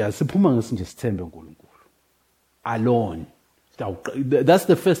 Siphuma kanjani? Siphuma ngesinje sithembe uNkulunkulu. Alone. That's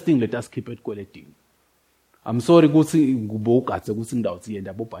the first thing, let us keep etikweletini. I'm sorry ukuthi ngubogatse ukuthi ngidawuthi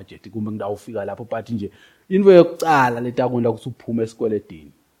yenda bo budget kumbe ngidawufika lapho but nje into yokucala letakwenda ukuthi uphume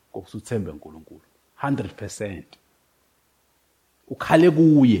esikweletini ngokuthi uthembe uNkulunkulu 100%. Ukhale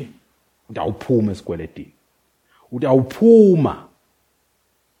kuye udawuphuma esikweletini. Udawuphuma.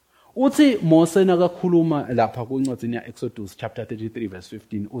 Uthi Mose nakakhuluma lapha kwincwadi ya Exodus chapter 33 verse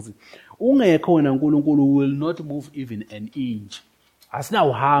 15 uthi ungekho wena uNkulunkulu will not move even an inch. Asina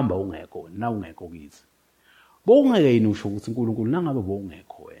uhamba ungekho wena na ungekho kithi. Bongeke yini usho ukuthi uNkulunkulu nangabe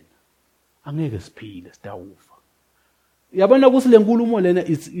bongekho wena angeke siphile sitawufa. Yabona ukuthi le nkulumo lena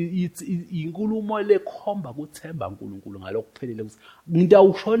inkulumo lekhomba ukuthemba uNkulunkulu ngalokuphelele ukuthi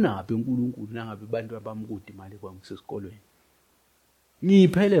ngidawushonaphi uNkulunkulu nangabe abantu abamkude imali kwami sesikolweni.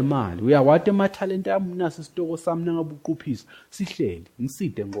 Ngiphele imali uyawati emathalente ami nasi isitoko sami nangabe uquphisa sihleli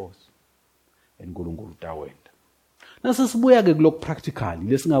ngiside Nkosi eNkulunkulu utawenda. Nase sibuya ke kulok practical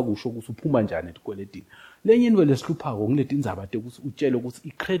lesingakusho ukuthi uphuma njani etikweletini. Lenye into lesihluphako ngileti indzaba ukuthi utshele ukuthi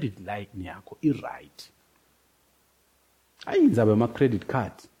i-credit line yakho i-right. Ayindzaba ama credit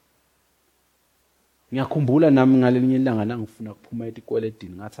card. Ngiyakhumbula nami ngalelinye ilanga la ngifuna kuphuma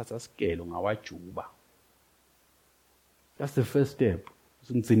etikweletini ngathatha isikelo ngawajuba. That's the first step.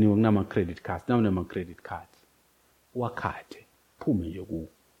 Singitsiniwe kunama credit cards, nawo nama credit cards. Wakhathe, phume nje ku.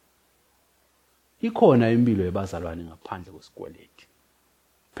 Ikhona impilo yebazalwane ngaphandle kwesikweleti.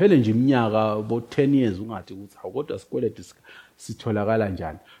 Phele nje iminyaka bo 10 years ungathi ukuthi kodwa isikweleti sitholakala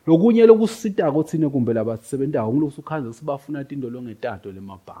njani. Lokunye lokusita ukuthi kumbe labasebenzayo ngilokhu ukhanze sibafuna into longetado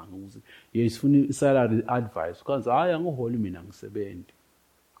lemabhangi ukuthi yesifuna salary advice. Ukhanze angihola mina ngisebenzi.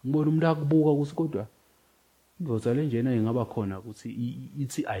 Ngibona umuntu akubuka ukuthi kodwa indoda le njena ingaba khona ukuthi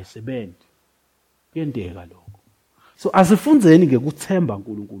ithi ayisebenzi. Kuyenteka lokho. So asifunzeni ke ukuthemba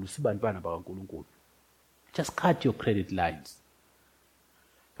uNkulunkulu sibantwana bakaNkulunkulu. Just cut your credit lines.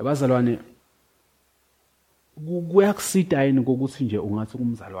 Abazalwane kuyakusita yini ukuthi nje ungathi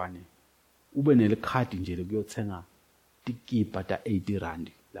kumzalwane ube nelekhadi nje lokuyothenga tikipa ta 80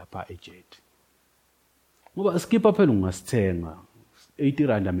 rand lapha ejet. Ngoba iskipa phela ungasithenga 80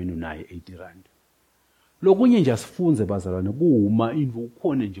 rand mina unayo 80 rand. Lokunye nje asifunze bazalwane kuuma indvu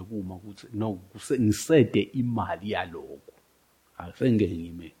ukhona nje kuuma ukuthi no ngisede imali yaloko. Asengeke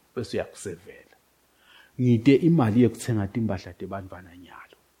ngime bese uyakusevela. Ngide imali yekuthenga timpahla tebantwana nyalo.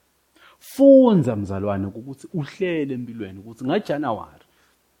 Funza mzalwane ukuthi uhlele empilweni ukuthi ngaJanuary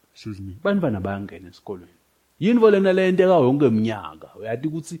bantwana bayangena esikolweni. Yini volena le nto yonke eminyaka uyathi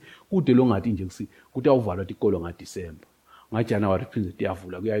ukuthi kude lo ngathi nje ukuthi awuvalwa isikolo ngaDisemba. NgaJanuary kuphinde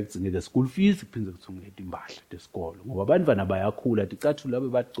tiyavula kuyayigcinela school fees kuphinde kuthungele impahla tesikolo ngoba abantwana bayakhula ticathu labe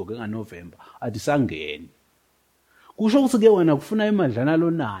bagcoke ngaNovember atisangeni. Kusho ukuthi ke wena kufuna imadlana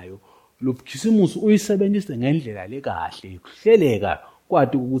lo nayo lo Christmas uyisebenzise ngendlela lekahle kuhleleka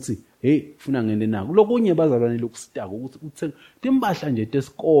kwathi ukuthi kufuna ngene nako lokunye bazalwane lokusitaka ukuthi uthenga timpahla nje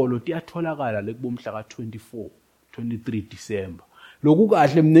tesikolo tiyatholakala lekubomhla ka24 23 December. Lokhu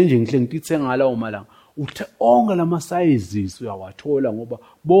kahle mina nje ngihle ngitithenga lawo malanga uthe onke lama sizes uyawathola ngoba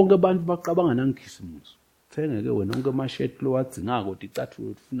bonke abantu baqabanga nangikhisimuso. Thenge ke wena onke ama shirt lo wadzingako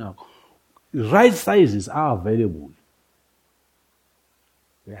ticathu ufunako. Right sizes are available.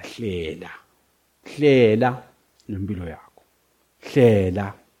 Hlela nempilo yakho.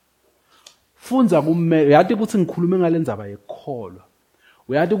 Hlela. Funza kummeli uyathi ukuthi ngikhulume ngalendzaba yekholwa.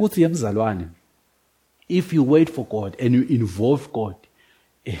 Uyathi ukuthi yemzalwane if you wait for God and you involve God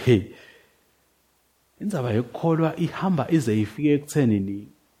indzaba yekholwa ihamba ize ifike ekuthenini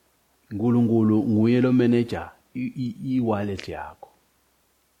uNkulunkulu nguye lo manager i-wallet yakho.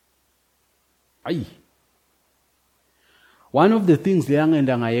 One of the things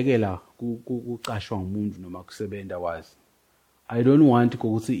leyangenda ngayekela kucashwa ngumuntu noma kusebenza wazi I don't want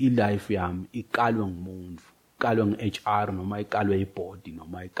ukuthi i-life yami iqalwe ngumuntu, iqalwe nge-HR noma iqalwe i-board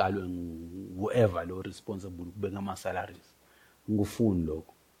noma iqalwe whoever lo responsible ukubeka ama salaries. Ngifuni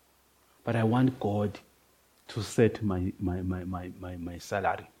lokho. But I want God to set my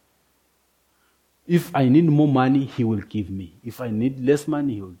salary. If I need more money, He will give me. If I need less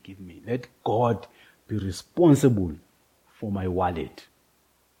money, He will give me. Let God be responsible for my wallet.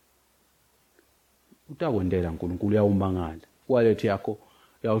 Utakwendela uNkulunkulu uyawumangala. Wallet yakho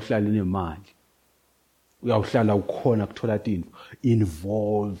yawuhlala nemali. uyawuhlala ukhona kuthola into.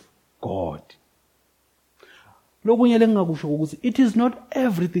 Involve God. Lokunye lengingakusho ukuthi it is not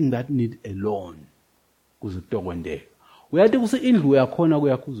everything that need a loan kuze kutokwendeka. Uyathi kuse indlu yakhona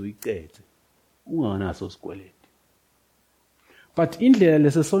kuyakho uzoyicethe unganaso sikweleti. But indlela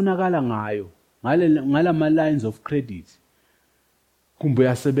lesesonakala ngayo ngalama lines of credit kumbe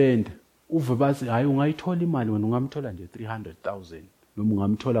yasebenza uve bathi hayi ungayithola imali wena ungamthola nje 300,000 noma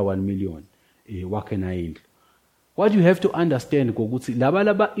ungamthola 1 million wakhe na indlu. What you have to understand ukuthi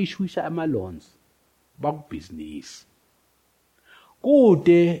laba issueisha ama loans bakubusiness.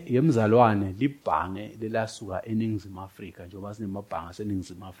 Kude yemzalwane libhange lelasuka eNingizimu Afrika njengoba sinemabhange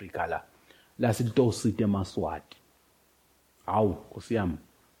eNingizimu Afrika la silitosite eMaswati. Hawu Nkosi yami.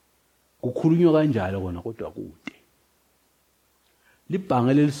 Kukhulunywa kanjalo kona kodwa kude.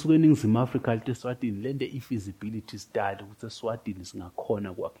 Libhange lelisuka eNingizimu Afrika lithi eSwatini lende i-feasibility study ukuthi eSwatini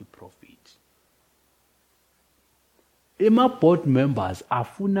singakhona kwakhe iprofit. Board members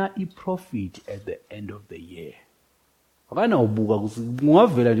afuna iprofit at the end of the year. Akana ubuka ukuthi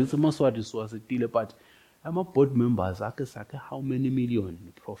kungavela nje ukuthi eMaswati siwasetile but board members sakhe how many million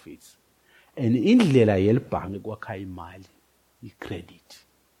profits. And indlela yelibhange kwakha imali i-credit.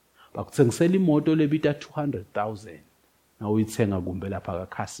 Bakuthengisela imoto lebita 200,000 na uyithenga kumbe lapha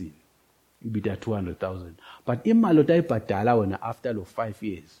kakhasini ibita 200,000 but imali otayibhadala wena after lo 5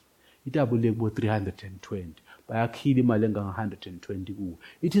 years itabule kubo 320 bayakhila imali enganga 120 kuwe.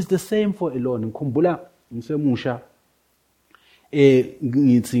 It is the same for a loan. Ngikhumbula ngisemusha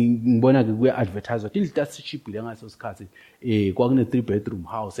ngithi ngibona ke kuya advertise indlu tasishibhile ngaso sikhathi kwakune 3-bedroom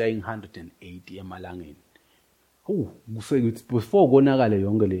house yayi 180 emalangeni. Kusekithi before konakale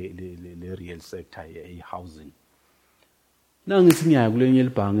yonke le real sector ye housing. Nangithi ngiyaya kulenye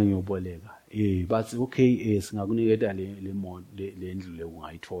libhange ngiyoboleka bathi okay singakuniketa le ndlu le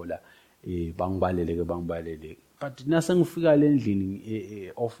ungayithola bangibalele but nase ngifika le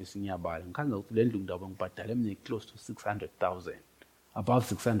ndlini office ngiyabala ngikhanza ukuthi le ndlu ngidaba ngibhadala emne close to 600,000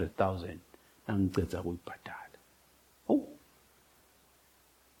 above 600,000 nangicetha kuyibhadala.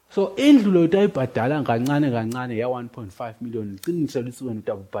 So indlu lo utayibhadala kancane ya 1.5 million iqiniselo lisuke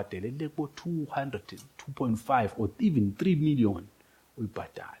utabubhadele lebo 2.5 or even 3 million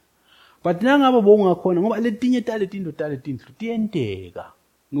uyibhadala. But nangaba bongakhona ngoba letinye talentindlu tiyenteka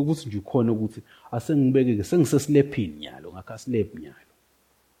ngokuthi nje ukhona ukuthi asengibekeke sengiseslephini nyalo ngakha slab nyalo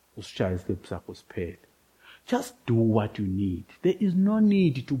usishaya slab sakho siphele. Just do what you need. There is no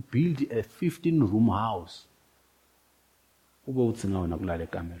need to build a 15-room house. Ube uthi ngawona kulala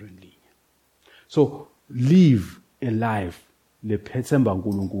ekamereni linye. So live a life lephethemba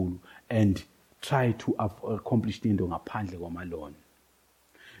uNkulunkulu and try to accomplish into ngaphandle kwamalona.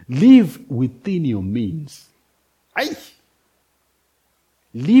 Live within your means.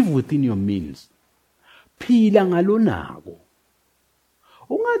 Live within your means. Phila ngalonako.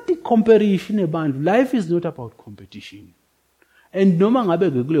 Ungathi comparison ebantu. Life is not about competition. And noma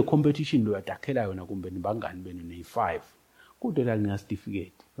ngabe kule competition lo yatakhela yona kumbe nibangani benu ne5. Kude la ngiya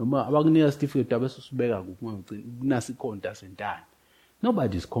certificate. Noma abakunika certificate abesusibeka kuphi kunasi ikhonta sentana.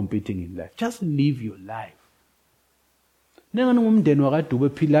 Nobody is competing in life. Just live your life. Nengani ngumndeni wakaDube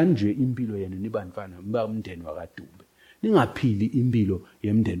phila nje impilo yena nibanifana mba umndeni wakaDube. Ningaphili impilo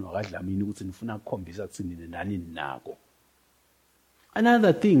yemndeni wakadlamini ukuthi nifuna ukukhombisa ukuthi nani nako.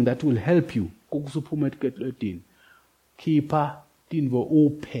 Another thing that will help you ukusuphuma etiketletini. Khipha tinvo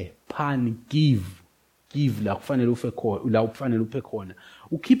uphe phani give la kufanele ufe khona la kufanele uphe khona.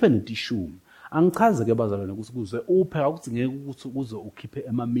 Ukhiphe netishumi. Angichaze ke bazalwane ukuthi kuze uphe akudingeki ukuthi kuze ukhiphe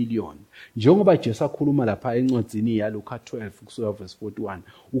ema-million. Njengoba Jesu akhuluma lapha encwadzini yaLuka 12 kusuka verse 41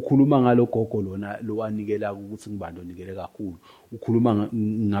 ukhuluma ngalo gogo lona lo wanikela ukuthi ngibando nikele kakhulu. Ukhuluma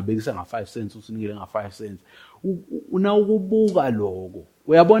ngabekisa nga5 cents usinikele nga5 cents. Una ukubuka lokho.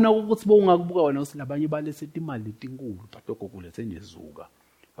 Uyabona ukuthi bongakubuka wena usilabanye balesethe imali letinkulu but gogo lethe nje zuka.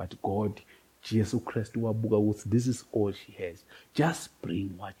 But God Jesu Christ wabuka ukuthi this is all she has. Just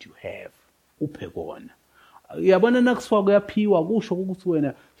bring what you have. Uphe kona. Uyabona nakuswa kuyaphiwa kusho ukuthi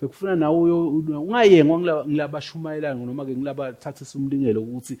wena sekufuna nawe ungayengwa ngilabashumayela noma ke ngilabathathisa umlingelo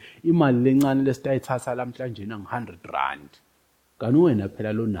ukuthi imali lencane lesitayithatha namhlanje nang100 rand. Kanti wena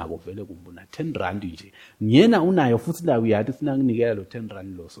phela lo nako vele kumbona 10 rand nje. Ngiyena unayo futhi la uyathi sina nginikela lo 10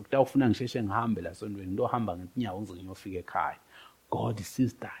 rand lo. So kutawufuna ngisheshe ngihambe la sondweni ngizohamba ngetinyawo ngize ngiyofika ekhaya. God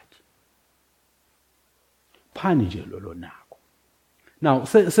sees that. Phani nje lo nako. Now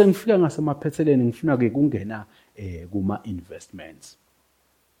sengifika ngasemaphetheleni ngifuna ke kungena kuma investments.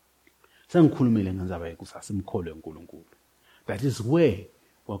 Sengikhulumile ngenzaba yekusasa imkholo enkulunkulu. That is where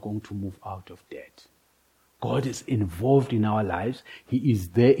we're going to move out of debt. God is involved in our lives. He is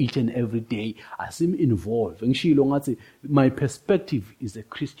there each and every day. As him involved. Ngishilo ngathi my perspective is a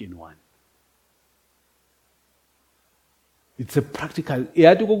Christian one. It's a practical.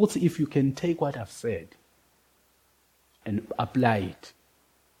 If you can take what I've said and apply it,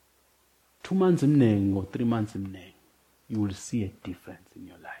 2 months imneng or 3 months imneng, you will see a difference in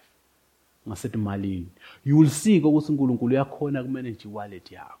your life. Ngasethi malini. You will see ukuthi uNkulunkulu uyakhona kumanage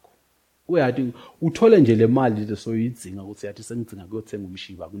wallet yakho. Uyathi uthole nje le mali lesoyidzinga ukuthi yathi sengidzinga kuyothenga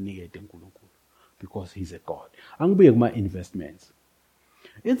umshiba kunikete uNkulunkulu because he's a God. Angibuye kuma investments.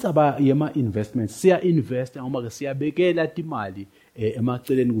 Intsaba yema investments siya invest ngoba ke siyabekela imali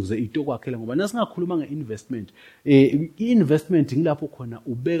emaceleni kuze itokwakhela ngoba nasingakhuluma ngeinvestment iinvestment ngilapho khona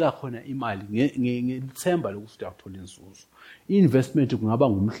ubeka khona imali ngethemba lokuthi uyathola inzuzo. Investment kungaba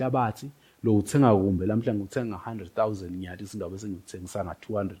ngumhlabathi lo uthenga kumbe lamhlanje uthenga 100,000 nyathi singabe sengithengisa nga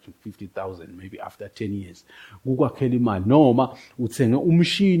 250,000 maybe after 10 years ukwakhela imali noma uthenge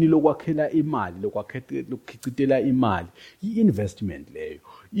umshini lokwakhela imali lokukhicitela imali i-investment leyo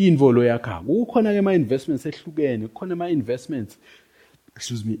involo yakho kukhona ke ama investments ehlukene kukhona ama investments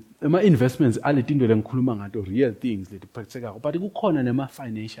ama-investments aletinto lengikhuluma ngato real things leti practical but kukhona nema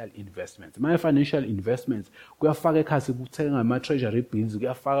financial investments. My financial investments kuyafaka ekhasi kuthenga ama-treasury bills,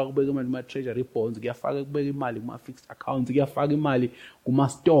 kuyafaka kubeka imali kuma-treasury bonds, kuyafaka kubeka imali kuma-fixed accounts, kuyafaka imali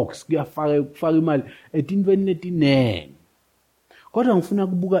kuma-stocks, kuyafaka imali etintweni letinengi. Kodwa ngifuna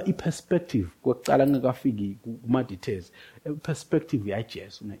kubuka i-perspective kokucala ngekafiki kuma-details. I-perspective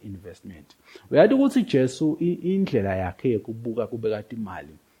yaJesu ne-investment. Uyathi ukuthi Jesu indlela yakhe yokubuka kubeka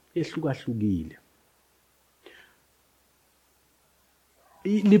imali ehlukahlukile.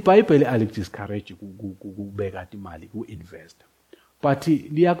 LiBhayibheli alidiscourage ukubeka imali ku-invest. But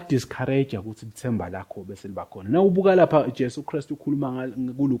liyakudiscourage ukuthi ithemba lakho bese liba khona. Na ubuka lapha Jesu Christ ukhuluma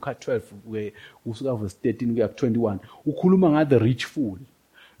kuLuka 12 kusuka verse 13 kuya 21 ukhuluma nga the rich fool.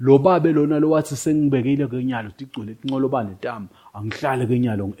 Lo babe lona lo wathi sengibekile kenyalo tigcule inqoloba netama angihlale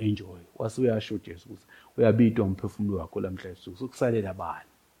kenyalo ngienjoy. Wase uyasho Jesu ukuthi uyabitwa umphefumulo wakho lamhlanje sokusalela abani.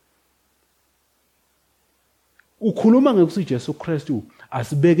 Ukhuluma ngekuthi Jesu Christ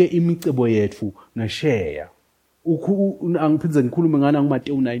asibeke imicebo yethu ngesheya. Angiphinze ngikhulume ngana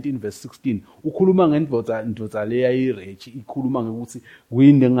kuMateyu 19 verse 16 ukhuluma ngendvodza leya irich ikhuluma ngekuthi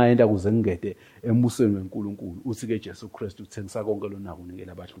kuyini engayenda kuze ngingede embusweni weNkulunkulu uthi ke Jesu Christ uthengisa konke lona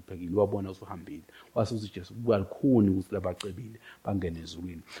kunikela abahluphekile wabona usuhambile wasuthi Jesu kubalukhuni ukuthi labacebile bangene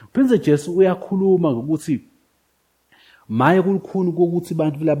ezulwini. Phinze Jesu uyakhuluma ngokuthi maye kulukhuni ukuthi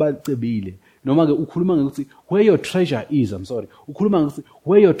abantu labacebile noma ke ukhuluma ngokuthi where your treasure is ukhuluma ngokuthi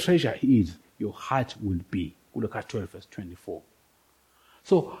where your treasure is your heart will be. Luka 12 verse 24.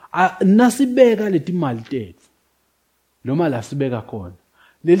 So nasibeka leti mali tethu noma la sibeka khona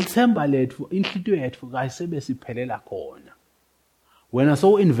lelithemba lethu inhlitiyo yethu kayisebe siphelela khona. Wena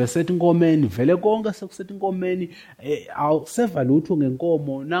so invested inkomeni vele konke sekusethe inkomeni awuseva lutho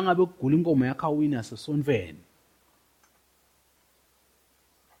ngenkomo nangabe kugula inkomo yakho awina sesonveni.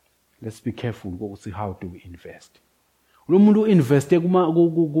 Let's be careful ukuthi how do we invest. Lo muntu investe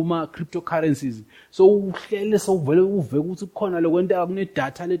kuma cryptocurrencies so uhlele so vele uve ukuthi kukhona lokwenta kune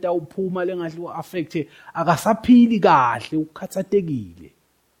data leta uphuma lengahle uaffect akasaphili kahle ukhathatekile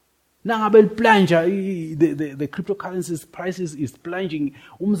nangabe liplunge the cryptocurrencies prices is plunging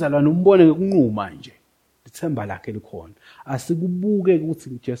umzalwane umbone ngekunquma nje lithemba lakhe likhona asikubuke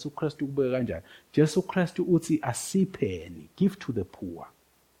ukuthi Jesu Christ ubeke kanjani. Jesu Christ uthi asipheni give to the poor.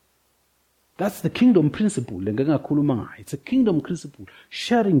 That's the kingdom principle. It's a kingdom principle.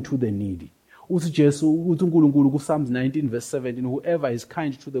 Sharing to the needy. Uthi Jesu uthi uNkulunkulu ku Psalms 19 verse 17 whoever is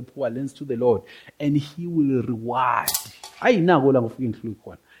kind to the poor lends to the Lord and he will reward. Ayinako la ngofika inhlulu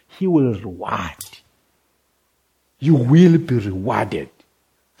khona. He will reward. You will be rewarded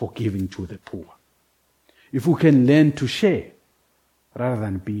for giving to the poor. If we can learn to share rather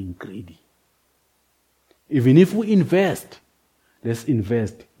than being greedy. Even if we invest, let's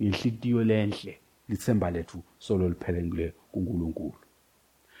invest ngenhlitiyo lenhle lithemba lethu solo liphelele kuNkulunkulu.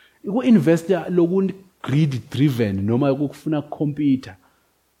 Iku-investa loku greed driven noma ukufuna computer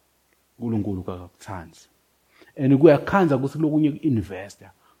uNkulunkulu akakuthandi. And kuyakhanza ukuthi lokunye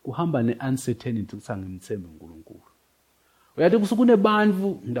ku-investa kuhamba ne-uncertainty ukuthi angimthembe uNkulunkulu. Uyathi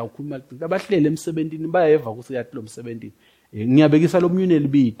kusukunebantu ndawukhuluma abahlele emsebentini bayeva ukuthi yathi lo msebentini ngiyabekisa lomnyune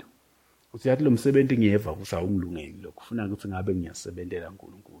libito. Uthi yathi lo msebenzi ngiyeva ukuthi awungilungeli lokho kufuna ukuthi ngabe ngiyasebenzela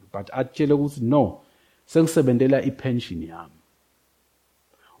uNkulunkulu but atshele ukuthi no sengisebenzela ipension yami.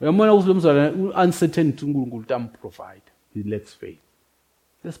 Uyamona ukuthi lo mzalwane uncertainty uNkulunkulu tamprovide. He lacks faith.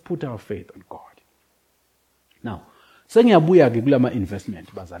 Let's put our faith on God. Now sengiyabuya ke kulama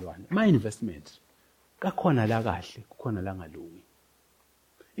investment bazalwane. My investment kakhona la kahle kukhona la ngalungi.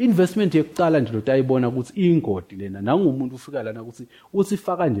 Investment yokuqala nje lo tayibona ukuthi ingodi lena nangumuntu ufika lana ukuthi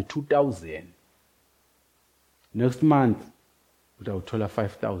usifaka nje 2000 next month utawuthola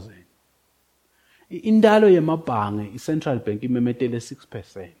 5000. Indalo yemabhange iCentral Bank imemetele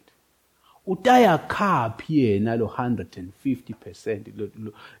 6%. Utaya khaphi yena lo 150%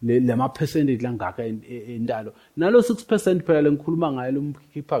 lema percentage langaka endalo nalo 6% phela lengikhuluma ngayo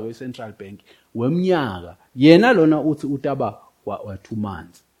lomkhipha kweCentral Bank weminyaka yena lona uthi utaba wa 2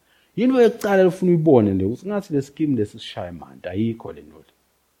 months. Yini yokucala ufuna uyibone le ukuthi ngathi le scheme lesishaya imanta ayikho le nto.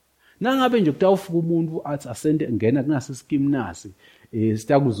 Nangabe nje kutawufuka umuntu athi asente ngena kunasi scheme nasi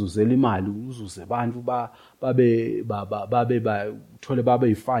sitakuzuzela imali uzuze abantu babe uthole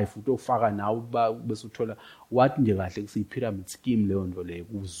babe yi5 utofaka nawe bese uthola wathi nje kahle kusi pyramid scheme leyo nto leyo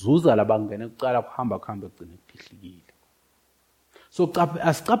uzuza labangena kucala kuhamba kugcina kuphihlikile. So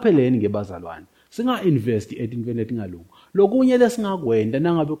asiqapheleni ngebazalwane singa invest etintweni etingalungi lokunye lesingakwenda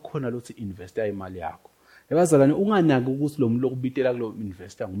nangabe kukhona lothi investa imali yakho ebazalwane unganaki ukuthi lo muntu lokubitela kulo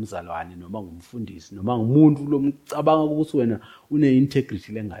investor ngumzalwane noma ngumfundisi noma ngumuntu lomcabanga ukuthi wena une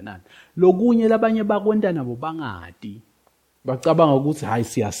integrity lenganani lokunye labanye bakwenta nabo bangadi bacabanga ukuthi hayi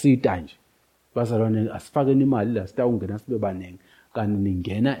siyasita nje bazalwane asifakeni imali la sitawungena sibe banenge kanti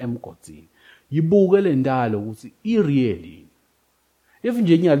ningena emgodzini yibuke le ndalo ukuthi ireal if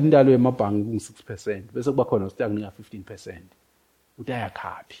nje inyali indalo yemabhangi ku6% bese kuba khona usitakunika 15% utaya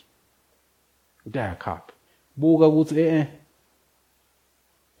khaphi buka ukuthi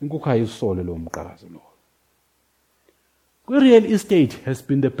inkukha yisole lo mqhakazo lo. Real estate has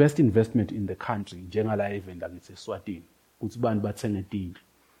been the best investment in the country njengala even la ngithi eSwatini ukuthi abantu bathenge indlu,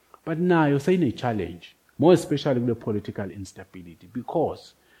 but nayo sayine challenge more especially kule political instability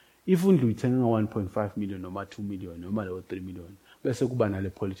because if undlu ithenga 1.5 million noma 2 million noma 3 million bese kuba nale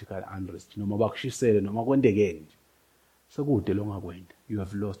political unrest noma bakushisele noma kwendeke nje sekude lo ngakwenda you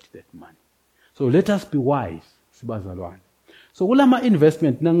have lost that money. So let us be wise sibazalwane. So kulama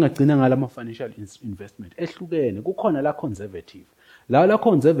investment nangagcina ngalama financial investment ehlukene kukhona la conservative. La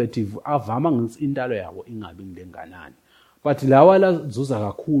conservative avama ngithi indalo yabo ingabi ngilenganani. But lawa la zuza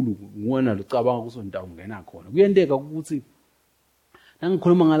kakhulu ngona locabanga ukuthi ndawo ungena khona. Kuyenteka ukuthi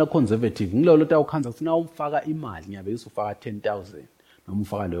nangikhuluma ngala conservative ngilolo tawukhanza ukuthi na ufaka imali ngiyabe usufaka 10,000 noma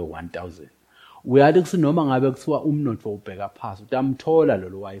ufaka leyo 1,000. Uyathi kuthi noma ngabe kuthiwa umnotho ubheka phansi utamthola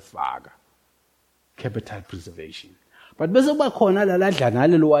lo wayifaka. Capital preservation. But bese kuba khona la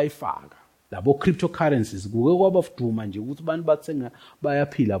dlanale lo wayifaka labo cryptocurrencies kuke kwabafuduma nje ukuthi abantu bathenga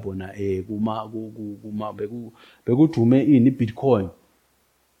bayaphila bona kuma bekudume ini Bitcoin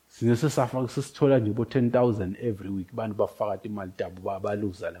sinese safaka sisithola nje bo 10,000 every week abantu bafaka imali tabo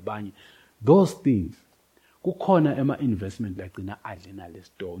baluza labanye those things kukhona ema investment lagcina adle nale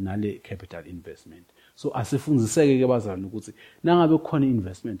store nale capital investment. So asifundziseke ke bazalwane ukuthi nangabe kukhona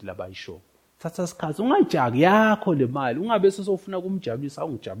investment labayisho thatha isikhathi ungajaki yakho le mali ungabe sesofuna kumjabulisa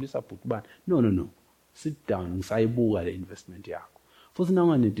ungijabulisa bhutubani no sit down ngisayibuka le investment yakho futhi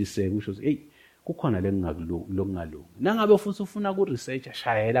nanganetiseke usho hey kukhona lokungalungi nangabe futhi ufuna ku research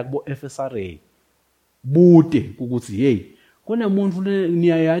shayela kubo FSRA bude ukuthi hey kunemuntu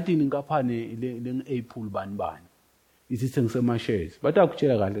niyayati ningaphane le Apple bani isithengise ma shares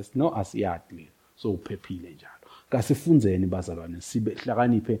batakutshela kahle no asiyati so uphephile njalo. Kasifundzeni bazalwane sibe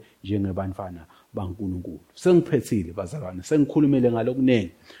hlakaniphe njengebantwana baNkulunkulu. Sengiphethile bazalwane sengikhulumele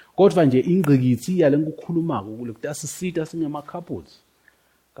ngalokunene. Kodwa nje ingqikithi yale ngikukhuluma kule ukuthi asisita singema couples.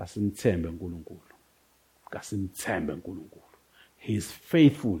 Kasimthembe uNkulunkulu. He is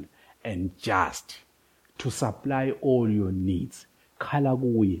faithful and just to supply all your needs. Khala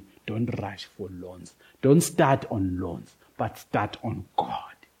kuye, don't rush for loans. Don't start on loans, but start on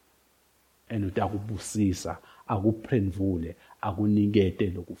God. And utakubusisa akuphendvule akunikete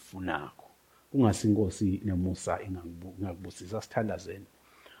lokufunako ungasinkosi nemusa ingakubusisa sithandazeni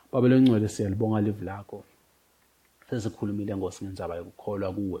Baba lengcwele siyalibonga live lakho sesikhulumile Nkosi ngendzaba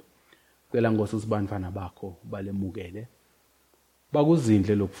yokukholwa kuwe cela Nkosi usibantwana bakho balemukele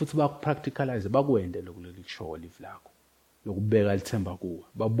bakuzindle lokhu futhi bakupracticalize bakwende lokuleli show live lakho lokubeka lithemba kuwe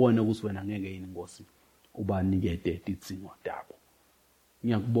babone ukuthi wena ngeke yini Nkosi ubanikete tidzingo tabo.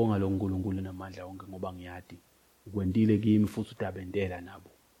 Ngiyakubonga lo Nkulunkulu namandla wonke ngoba ngiyadi ukwendile kimi futhi utabendela nabo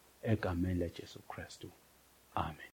egameni laJesu Kristu. Amen.